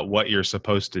intuition about what you're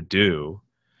supposed to do,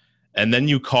 and then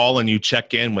you call and you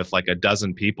check in with like a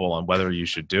dozen people on whether you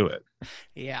should do it.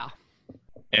 Yeah.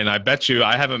 And I bet you,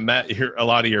 I haven't met a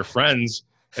lot of your friends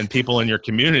and people in your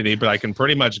community, but I can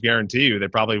pretty much guarantee you they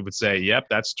probably would say, yep,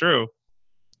 that's true.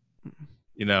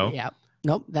 Yeah.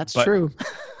 Nope, that's true.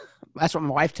 That's what my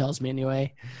wife tells me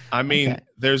anyway. I mean,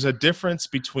 There's a difference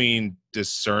between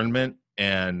discernment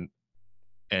and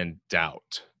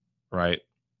doubt, right?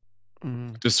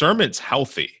 Discernment's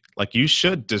healthy. Like, you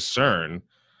should discern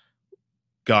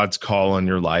God's call on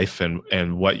your life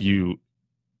and what you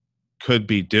could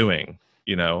be doing,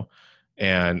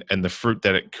 and the fruit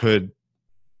that it could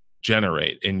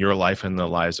generate in your life and the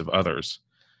lives of others.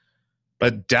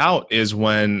 But doubt is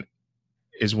when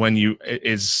you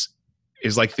is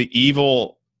like the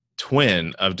evil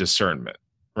twin of discernment,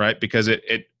 right? Because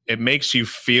it makes you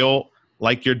feel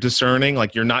like you're discerning,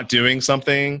 like you're not doing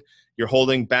something, you're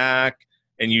holding back,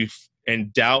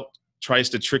 and doubt tries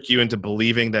to trick you into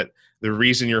believing that the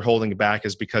reason you're holding back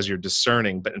is because you're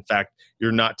discerning, but in fact,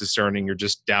 you're not discerning, you're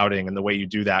just doubting. And the way you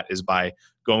do that is by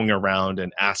going around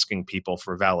and asking people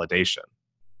for validation.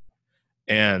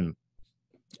 And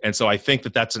so I think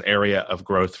that that's an area of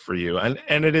growth for you. And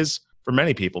it is for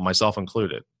many people, myself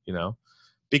included,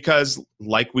 because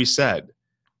like we said,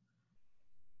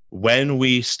 when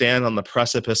we stand on the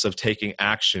precipice of taking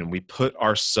action, we put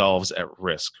ourselves at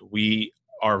risk. We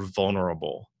are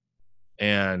vulnerable,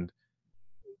 and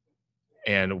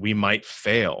we might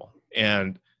fail.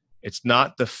 And it's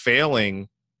not the failing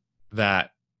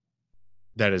that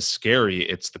is scary.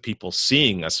 It's the people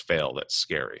seeing us fail that's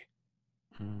scary.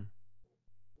 Hmm.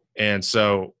 And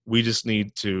so we just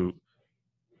need to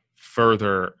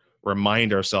further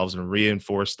remind ourselves and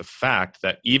reinforce the fact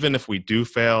that even if we do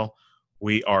fail,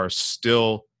 we are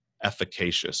still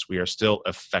efficacious. We are still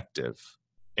effective.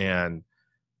 And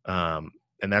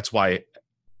that's why,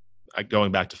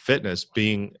 going back to fitness,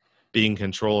 being in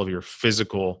control of your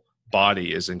physical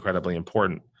body is incredibly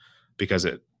important, because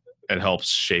it helps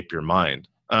shape your mind.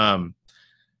 An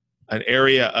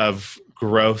area of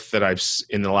growth that I've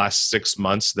in the last 6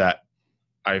 months that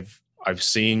I've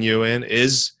seen you in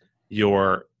is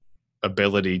your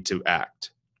ability to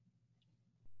act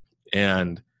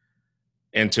and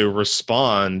to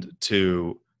respond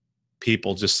to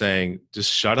people just saying,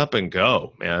 just shut up and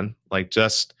go, man. Like,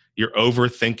 just, you're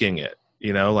overthinking it,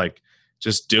 like,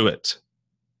 just do it.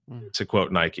 To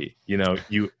quote Nike, you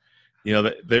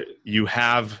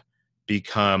have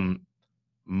become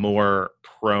more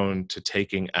prone to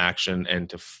taking action and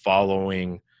to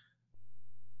following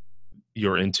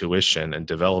your intuition and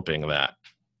developing that.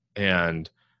 And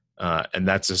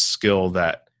that's a skill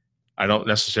that I don't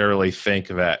necessarily think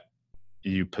that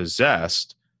you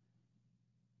possessed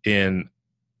in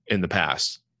the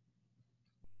past.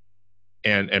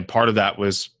 And part of that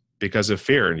was because of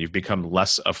fear, and you've become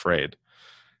less afraid.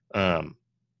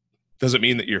 Doesn't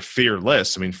mean that you're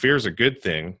fearless. I mean, fear is a good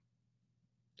thing,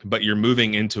 but you're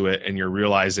moving into it and you're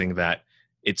realizing that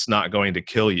it's not going to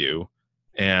kill you,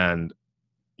 and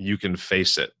you can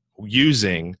face it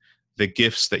using the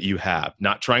gifts that you have,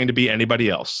 not trying to be anybody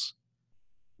else,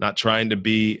 not trying to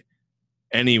be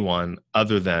anyone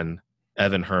other than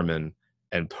Evan Herman,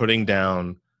 and putting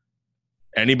down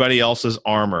anybody else's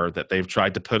armor that they've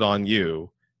tried to put on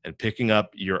you, and picking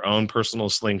up your own personal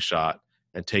slingshot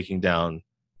and taking down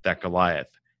that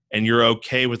Goliath. And you're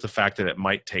okay with the fact that it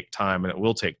might take time, and it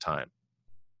will take time.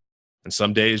 And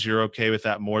some days you're okay with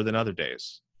that more than other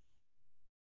days,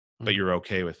 but you're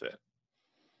okay with it.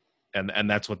 And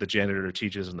that's what the janitor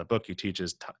teaches in the book. He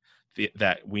teaches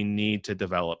that we need to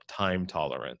develop time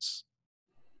tolerance.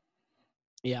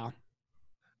 Yeah.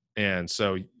 And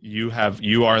so you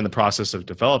are in the process of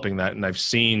developing that, and I've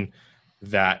seen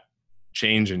that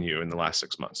change in you in the last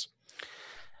 6 months.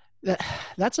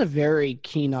 That's a very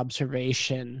keen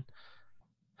observation.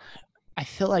 I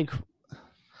feel like, I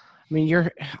mean,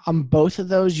 you're on both of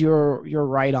those. You're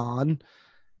right on.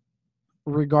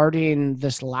 Regarding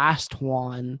this last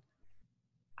one,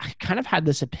 I kind of had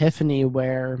this epiphany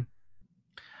where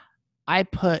I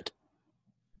put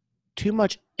too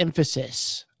much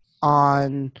emphasis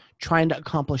on trying to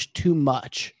accomplish too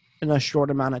much in a short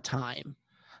amount of time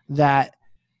that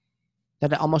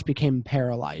it almost became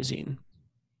paralyzing.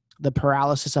 The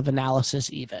paralysis of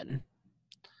analysis, even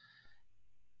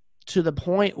to the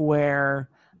point where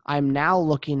I'm now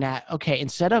looking at, okay,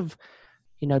 instead of,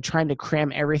 trying to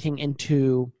cram everything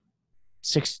into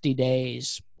 60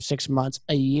 days, 6 months,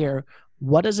 a year,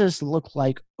 what does this look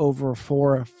like over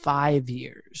 4 or 5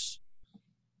 years?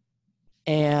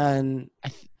 And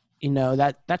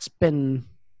that's been,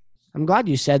 I'm glad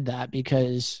you said that,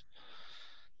 because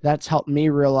that's helped me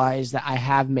realize that I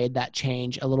have made that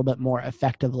change a little bit more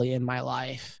effectively in my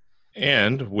life.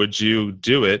 And would you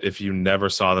do it if you never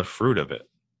saw the fruit of it?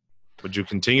 Would you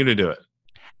continue to do it?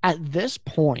 At this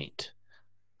point,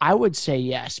 I would say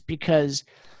yes, because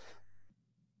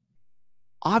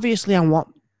obviously I want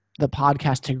the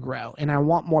podcast to grow, and I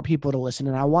want more people to listen,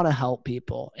 and I want to help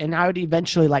people, and I would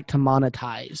eventually like to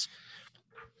monetize.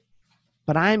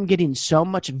 But I'm getting so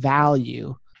much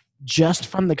value just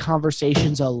from the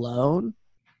conversations alone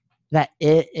that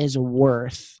it is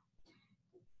worth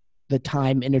the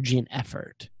time, energy, and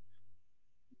effort.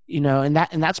 And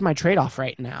that's my trade-off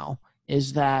right now,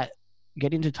 is that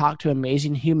getting to talk to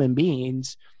amazing human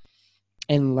beings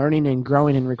and learning and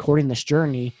growing and recording this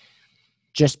journey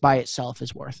just by itself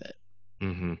is worth it.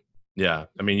 Mm-hmm. Yeah.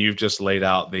 I mean, you've just laid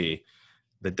out the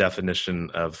definition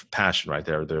of passion right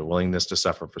there, the willingness to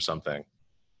suffer for something.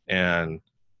 And,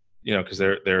 because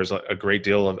there's a great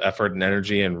deal of effort and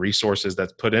energy and resources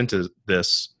that's put into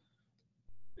this,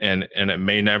 and it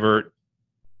may never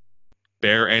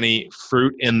bear any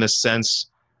fruit in the sense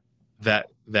that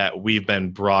we've been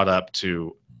brought up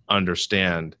to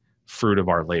understand fruit of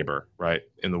our labor, right,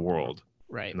 in the world,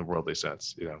 Right. in the worldly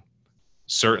sense.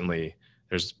 Certainly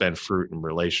there's been fruit in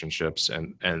relationships,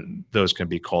 and those can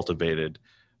be cultivated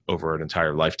over an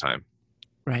entire lifetime.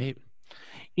 Right.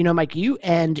 Mike, you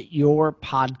end your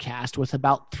podcast with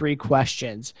about 3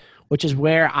 questions, which is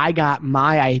where I got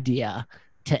my idea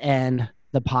to end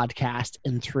the podcast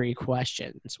in 3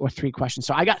 questions.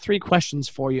 So I got 3 questions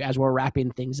for you as we're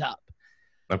wrapping things up.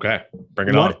 Okay, bring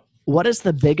it on. What is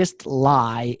the biggest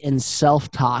lie in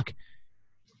self-talk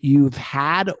you've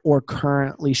had or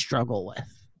currently struggle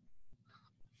with?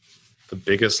 The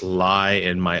biggest lie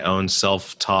in my own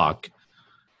self-talk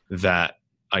that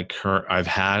I've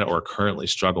had or currently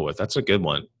struggle with. That's a good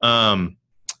one. The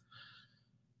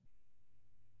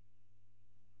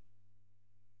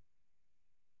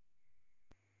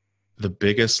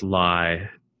biggest lie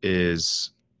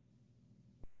is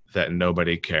that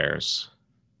nobody cares.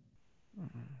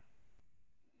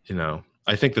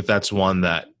 I think that's one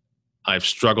that I've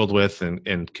struggled with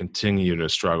and continue to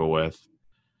struggle with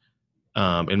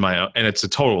in my own, and it's a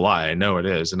total lie. I know it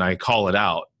is. And I call it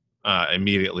out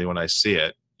immediately when I see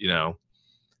it,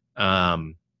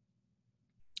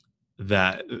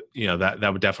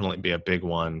 that would definitely be a big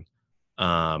one.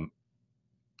 But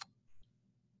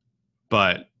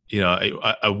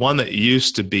a one that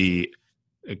used to be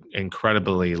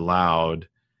incredibly loud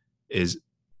is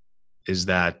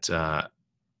that,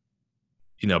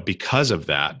 because of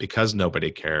that, because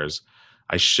nobody cares,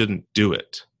 I shouldn't do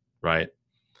it. Right.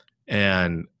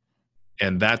 And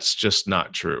that's just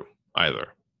not true either.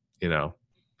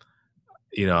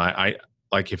 I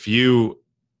like,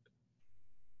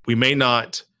 we may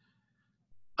not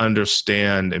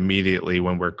understand immediately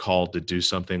when we're called to do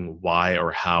something, why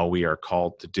or how we are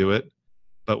called to do it,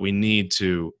 but we need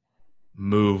to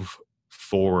move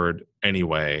forward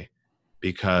anyway,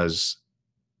 because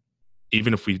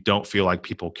even if we don't feel like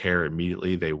people care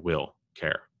immediately, they will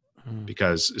care.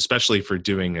 Because especially if we're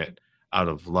doing it out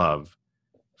of love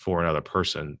for another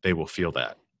person, they will feel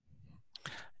that.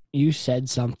 You said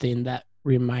something that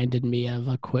reminded me of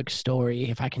a quick story,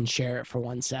 if I can share it for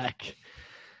 1 sec.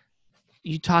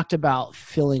 You talked about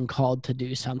feeling called to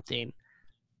do something.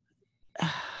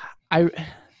 I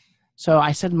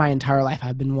said my entire life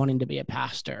I've been wanting to be a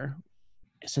pastor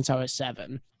since I was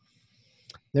 7.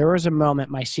 There was a moment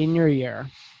my senior year,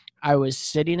 I was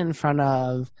sitting in front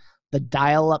of the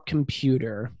dial-up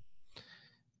computer,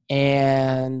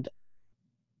 and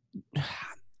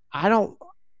I'm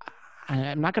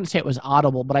not going to say it was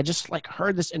audible, but I just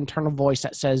heard this internal voice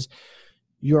that says,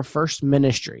 your first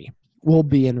ministry will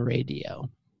be in radio.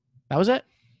 That was it.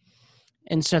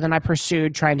 And so then I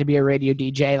pursued trying to be a radio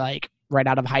DJ, right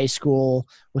out of high school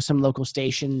with some local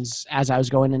stations as I was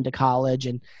going into college.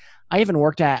 And I even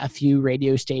worked at a few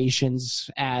radio stations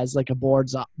as a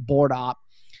board op.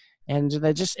 And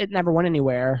it never went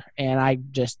anywhere. And I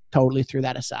just totally threw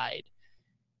that aside.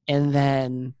 And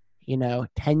then,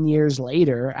 10 years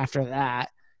later after that,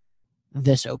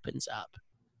 this opens up.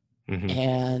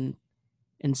 Mm-hmm.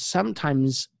 And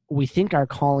sometimes we think our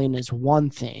calling is one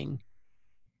thing,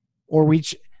 or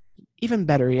even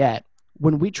better yet,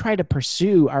 when we try to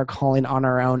pursue our calling on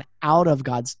our own out of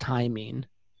God's timing,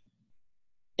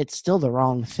 it's still the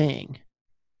wrong thing.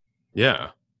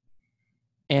 Yeah.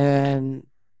 And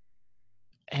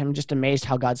I'm just amazed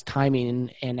how God's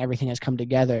timing and everything has come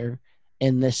together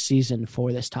in this season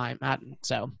for this time.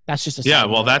 So that's just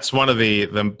that's one of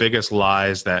the biggest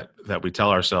lies that we tell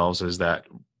ourselves, is that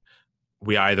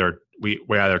we either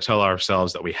tell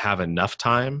ourselves that we have enough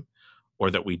time or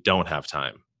that we don't have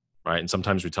time, right? And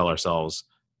sometimes we tell ourselves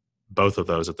both of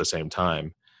those at the same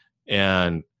time.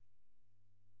 And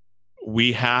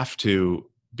we have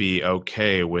to be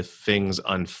okay with things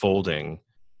unfolding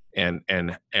and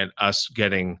us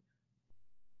getting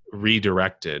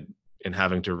redirected and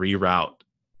having to reroute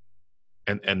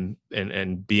and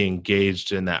be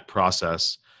engaged in that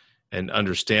process, and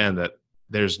understand that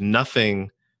there's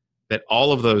nothing, that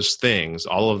all of those things,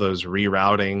 all of those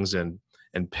reroutings and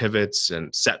pivots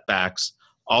and setbacks,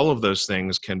 all of those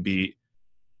things can be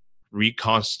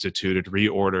reconstituted,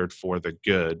 reordered for the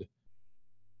good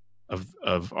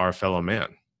of our fellow man.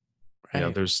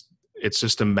 Right. It's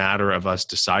just a matter of us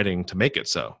deciding to make it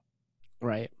so.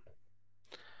 Right.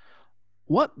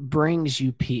 What brings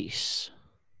you peace?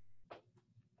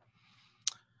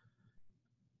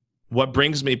 What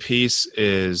brings me peace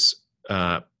is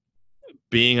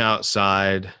being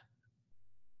outside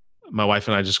my wife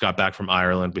and I just got back from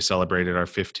Ireland. We celebrated our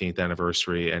 15th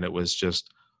anniversary, and it was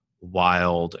just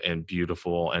wild and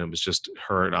beautiful. And it was just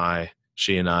her and I,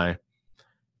 she and I,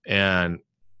 and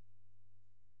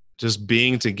just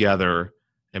being together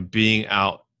and being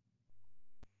out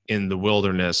in the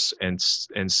wilderness and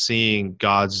seeing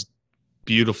God's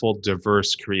beautiful,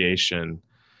 diverse creation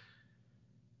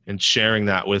and sharing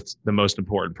that with the most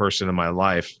important person in my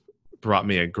life brought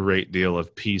me a great deal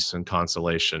of peace and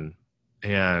consolation.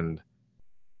 And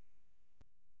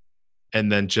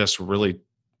then just really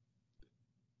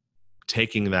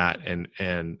taking that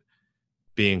and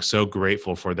being so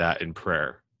grateful for that in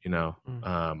prayer.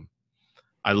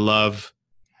 I love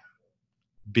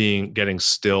getting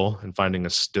still and finding a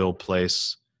still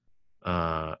place,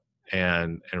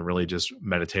 and really just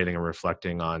meditating and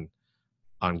reflecting on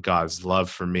God's love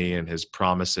for me and his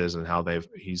promises and how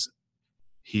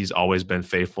he's always been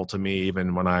faithful to me,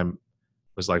 even when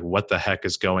was like, what the heck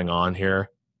is going on here?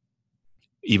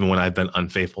 Even when I've been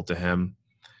unfaithful to him,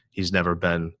 he's never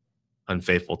been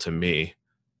unfaithful to me,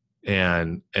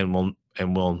 and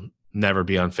will never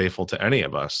be unfaithful to any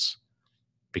of us,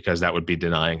 because that would be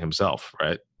denying himself,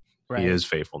 right? He is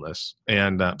faithfulness.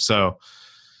 And so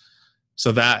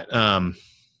that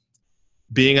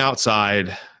being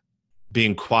outside,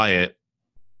 being quiet,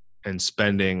 and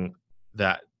spending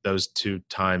those 2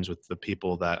 times with the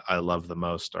people that I love the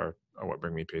most are what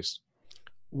bring me peace.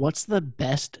 What's the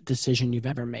best decision you've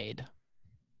ever made?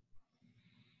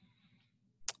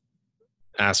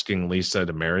 Asking Lisa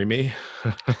to marry me.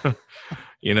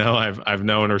 I've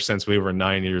known her since we were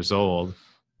 9 years old.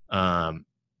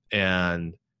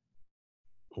 And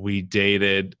we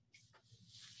dated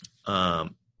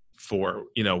for,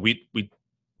 we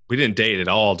didn't date at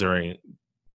all during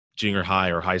junior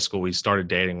high or high school. We started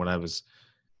dating when I was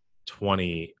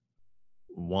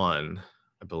 21,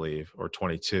 I believe, or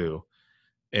 22.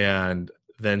 And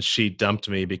then she dumped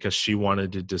me because she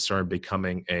wanted to discern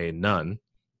becoming a nun.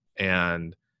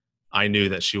 And I knew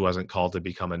that she wasn't called to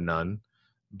become a nun,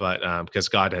 but because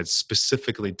God had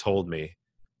specifically told me,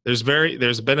 there's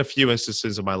been a few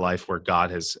instances in my life where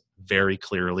God has very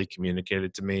clearly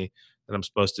communicated to me that I'm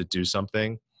supposed to do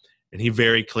something. And he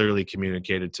very clearly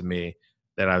communicated to me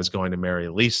that I was going to marry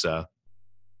Lisa.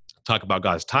 Talk about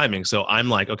God's timing. So I'm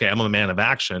like, okay, I'm a man of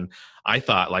action. I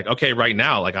thought like, okay, right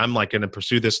now, like I'm like going to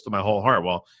pursue this with my whole heart.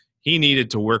 Well, he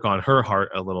needed to work on her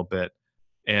heart a little bit.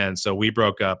 And so we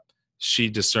broke up. She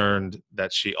discerned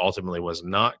that she ultimately was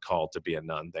not called to be a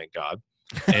nun, thank God.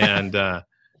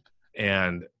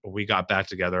 And we got back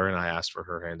together, and I asked for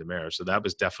her hand in marriage. So that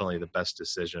was definitely the best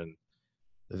decision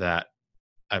that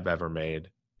I've ever made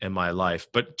in my life.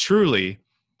 But truly,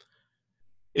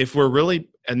 if we're really,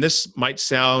 and this might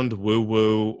sound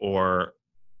woo-woo or,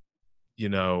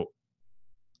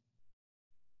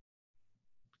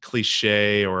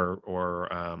 cliche or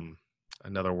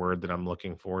another word that I'm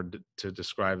looking forward to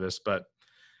describe this, but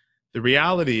the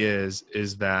reality is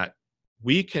that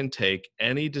we can take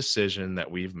any decision that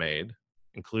we've made,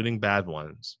 including bad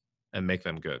ones, and make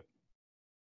them good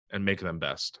and make them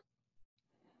best.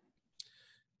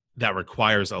 That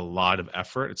requires a lot of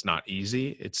effort. It's not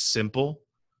easy. It's simple,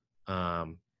 but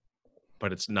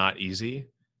it's not easy.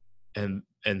 And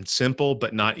simple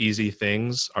but not easy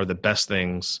things are the best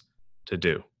things to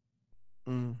do.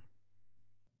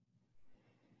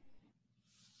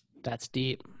 That's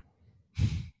deep.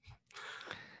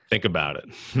 Think about it.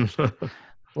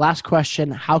 Last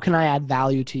question. How can I add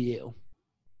value to you?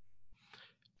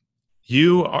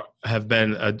 You have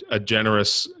been a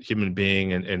generous human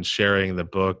being in sharing the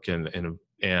book and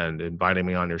inviting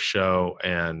me on your show.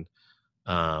 And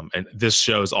this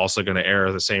show is also going to air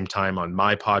at the same time on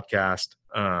my podcast,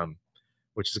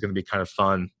 which is going to be kind of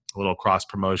fun, a little cross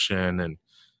promotion and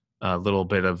a little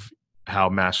bit of how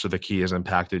Master the Key has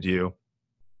impacted you.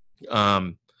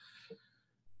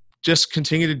 Just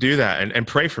continue to do that and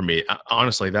pray for me.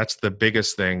 Honestly, that's the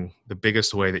biggest thing. The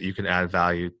biggest way that you can add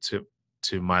value to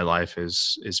my life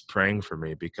is praying for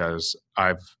me, because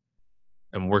I'm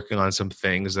working on some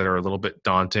things that are a little bit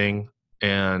daunting,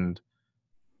 and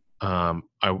I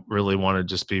really want to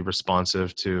just be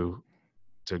responsive to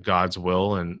God's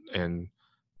will and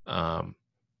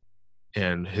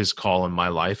his call in my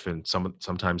life. And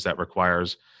sometimes that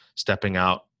requires stepping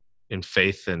out in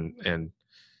faith and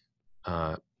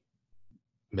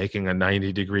making a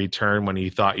 90-degree turn when you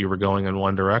thought you were going in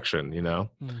one direction,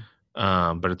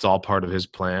 but it's all part of his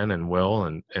plan and will.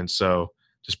 And so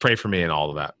just pray for me in all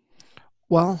of that.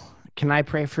 Well, can I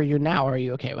pray for you now? Or are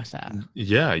you okay with that?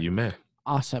 Yeah, you may.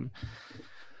 Awesome.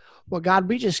 Well, God,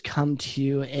 we just come to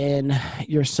you in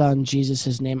your son,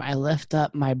 Jesus' name. I lift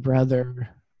up my brother,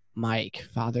 Mike,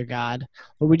 Father God.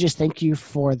 Lord, we just thank you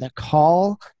for the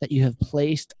call that you have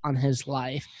placed on his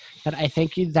life. God, I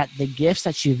thank you that the gifts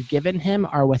that you've given him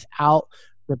are without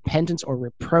repentance or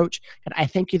reproach. God, I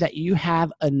thank you that you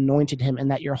have anointed him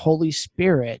and that your Holy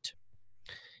Spirit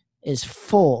is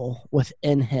full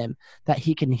within him, that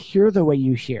he can hear the way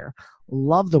you hear,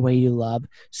 love the way you love,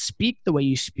 speak the way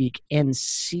you speak, and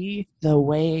see the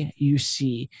way you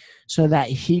see, so that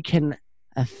he can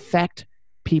affect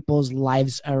people's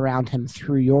lives around him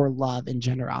through your love and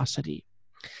generosity.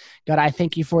 God, I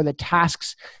thank you for the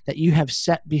tasks that you have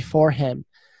set before him,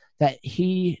 that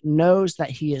he knows that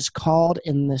he is called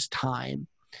in this time.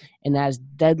 And as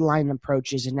deadline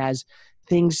approaches and as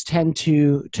things tend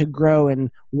to grow and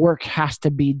work has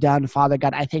to be done, Father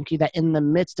God, I thank you that in the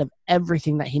midst of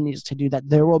everything that he needs to do, that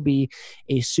there will be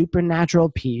a supernatural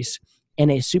peace and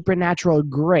a supernatural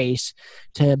grace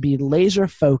to be laser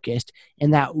focused,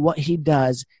 and that what he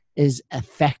does is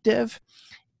effective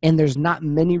and there's not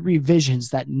many revisions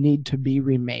that need to be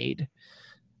remade.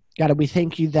 God, we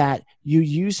thank you that you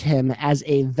use him as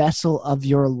a vessel of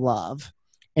your love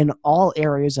in all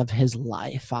areas of his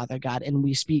life, Father God. And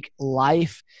we speak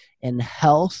life and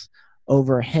health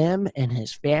over him and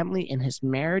his family and his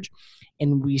marriage.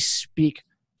 And we speak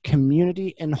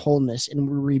community and wholeness. And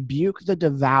we rebuke the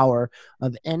devourer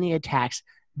of any attacks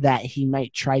that he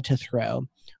might try to throw.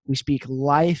 We speak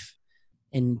life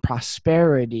and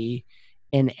prosperity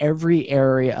in every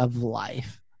area of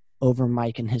life over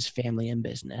Mike and his family and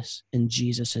business. In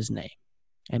Jesus' name,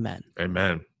 amen.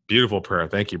 Amen. Beautiful prayer.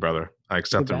 Thank you, brother. I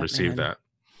accept and receive that.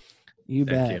 You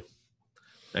bet. Thank you.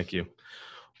 Thank you.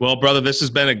 Well, brother, this has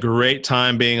been a great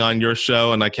time being on your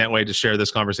show, and I can't wait to share this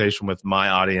conversation with my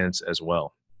audience as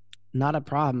well. Not a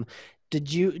problem. Do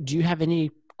you have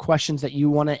any questions that you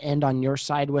want to end on your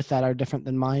side with that are different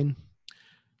than mine?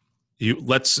 We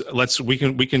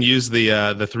can use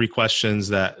the three questions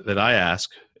that I ask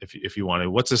if you want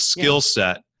to. What's a skill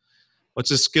set?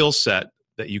 What's a skill set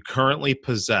that you currently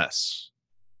possess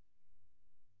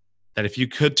that if you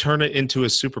could turn it into a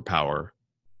superpower,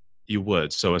 you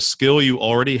would? So a skill you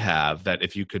already have that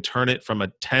if you could turn it from a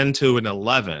 10 to an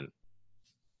 11,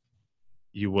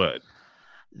 you would.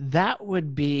 That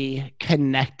would be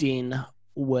connecting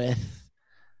with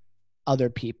other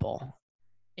people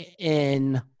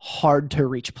in hard to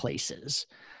reach places.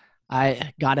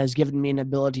 God has given me an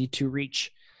ability to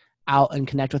reach out and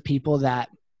connect with people that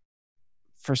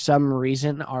for some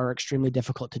reason are extremely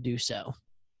difficult to do so.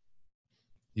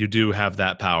 You do have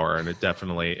that power, and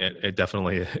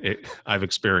I've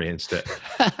experienced it.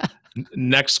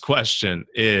 Next question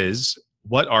is,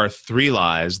 what are 3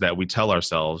 lies that we tell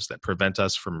ourselves that prevent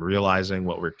us from realizing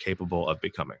what we're capable of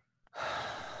becoming?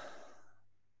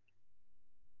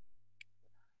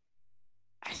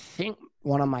 I think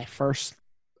one of my first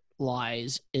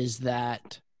lies is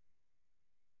that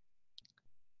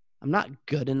I'm not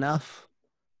good enough,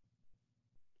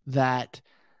 that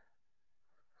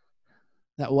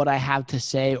what I have to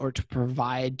say or to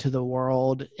provide to the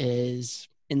world is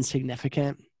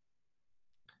insignificant,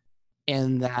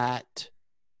 and that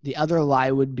the other lie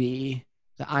would be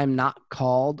that I'm not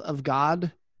called of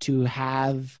God to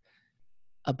have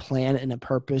a plan and a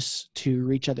purpose to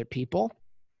reach other people.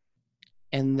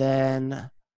 And then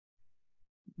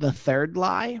the third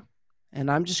lie,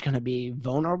 and I'm just going to be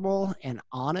vulnerable and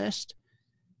honest,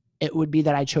 it would be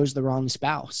that I chose the wrong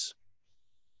spouse.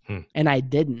 And I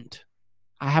didn't.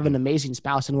 I have an amazing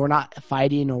spouse, and we're not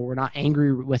fighting or we're not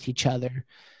angry with each other.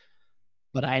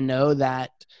 But I know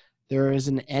that there is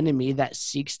an enemy that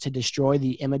seeks to destroy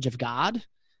the image of God,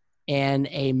 and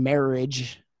a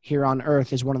marriage here on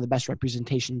earth is one of the best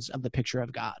representations of the picture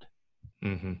of God.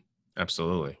 Mm-hmm.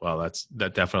 Absolutely. Well,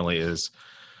 that definitely is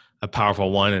a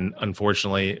powerful one. And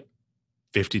unfortunately,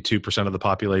 52% of the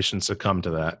population succumb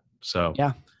to that. So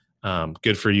yeah,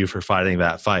 good for you for fighting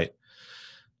that fight.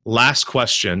 Last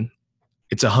question.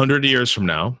 It's 100 years from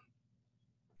now,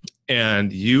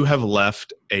 and you have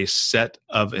left a set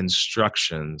of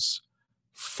instructions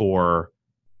for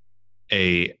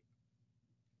a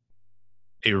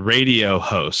radio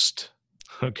host.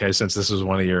 Okay, since this was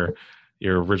one of your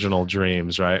original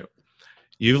dreams, right?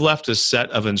 You've left a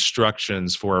set of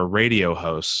instructions for a radio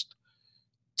host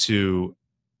to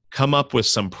come up with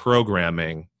some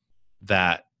programming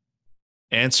that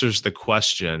answers the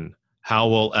question, how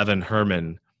will Evan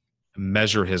Herman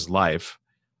measure his life?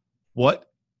 What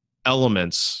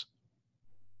elements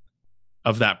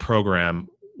of that program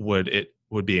would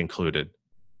be included?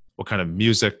 What kind of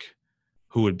music?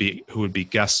 Who would be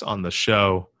guests on the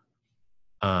show?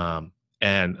 And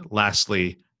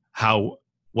lastly,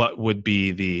 what would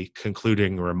be the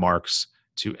concluding remarks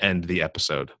to end the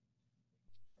episode?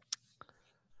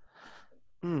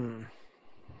 Hmm.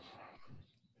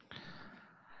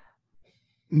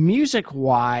 Music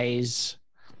wise,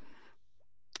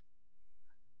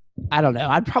 I don't know.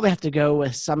 I'd probably have to go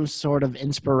with some sort of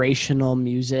inspirational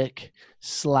music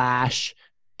slash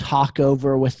talk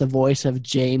over with the voice of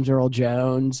James Earl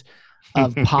Jones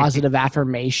of positive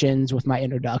affirmations with my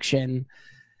introduction.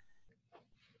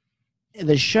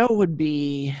 The show would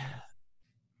be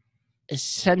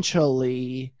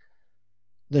essentially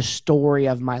the story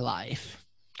of my life,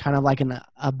 kind of like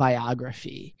a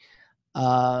biography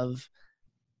of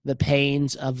the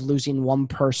pains of losing one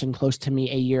person close to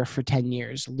me a year for 10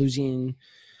 years,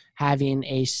 having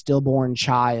a stillborn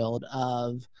child,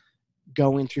 of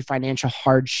going through financial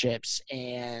hardships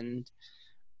and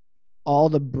all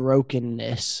the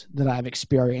brokenness that I've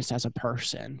experienced as a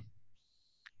person.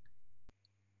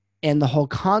 And the whole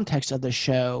context of the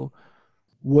show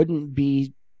wouldn't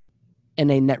be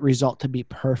in a net result to be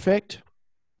perfect,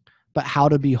 but how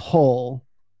to be whole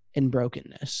in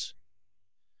brokenness.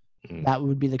 That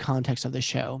would be the context of the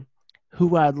show.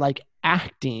 Who I'd like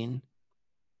acting.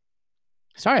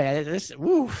 Sorry, this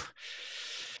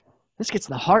gets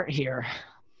the heart here.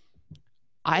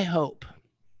 I hope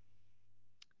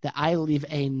that I leave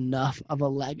enough of a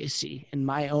legacy in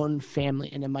my own family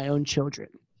and in my own children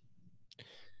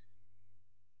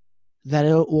that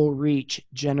it will reach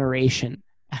generation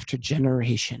after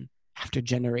generation after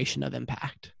generation of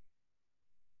impact.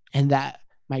 And that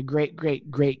my great,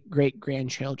 great, great, great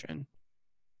grandchildren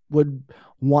would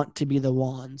want to be the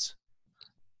ones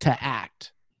to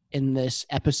act in this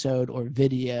episode or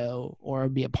video or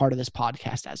be a part of this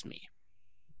podcast as me.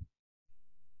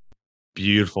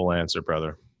 Beautiful answer,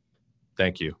 brother.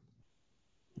 Thank you.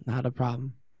 Not a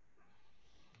problem.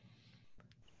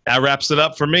 That wraps it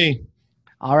up for me.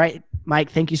 All right,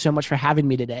 Mike, thank you so much for having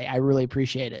me today. I really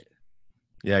appreciate it.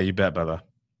 Yeah, you bet, brother.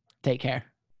 Take care.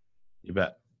 You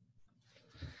bet.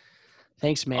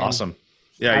 Thanks, man. Awesome.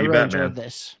 Yeah, I you really bet, enjoyed man.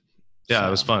 this. Yeah,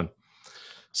 it was fun.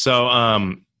 So,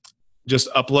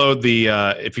 just upload the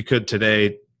if you could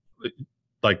today,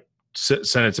 like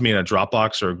send it to me in a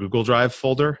Dropbox or a Google Drive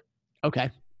folder.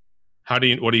 Okay. What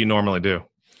do you normally do?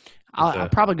 I'll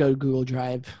probably go to Google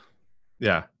Drive.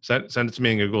 Yeah, send it to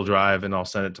me in Google Drive, and I'll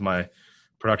send it to my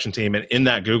production team. And in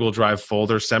that Google Drive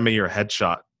folder, send me your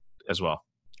headshot as well.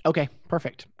 Okay,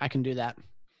 perfect. I can do that.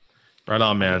 Right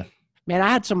on, man. Man, I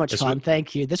had so much fun.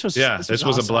 Thank you. This was awesome.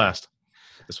 A blast.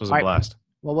 This was a blast.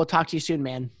 Well, we'll talk to you soon,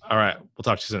 man. All right. We'll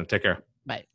talk to you soon. Take care. Bye.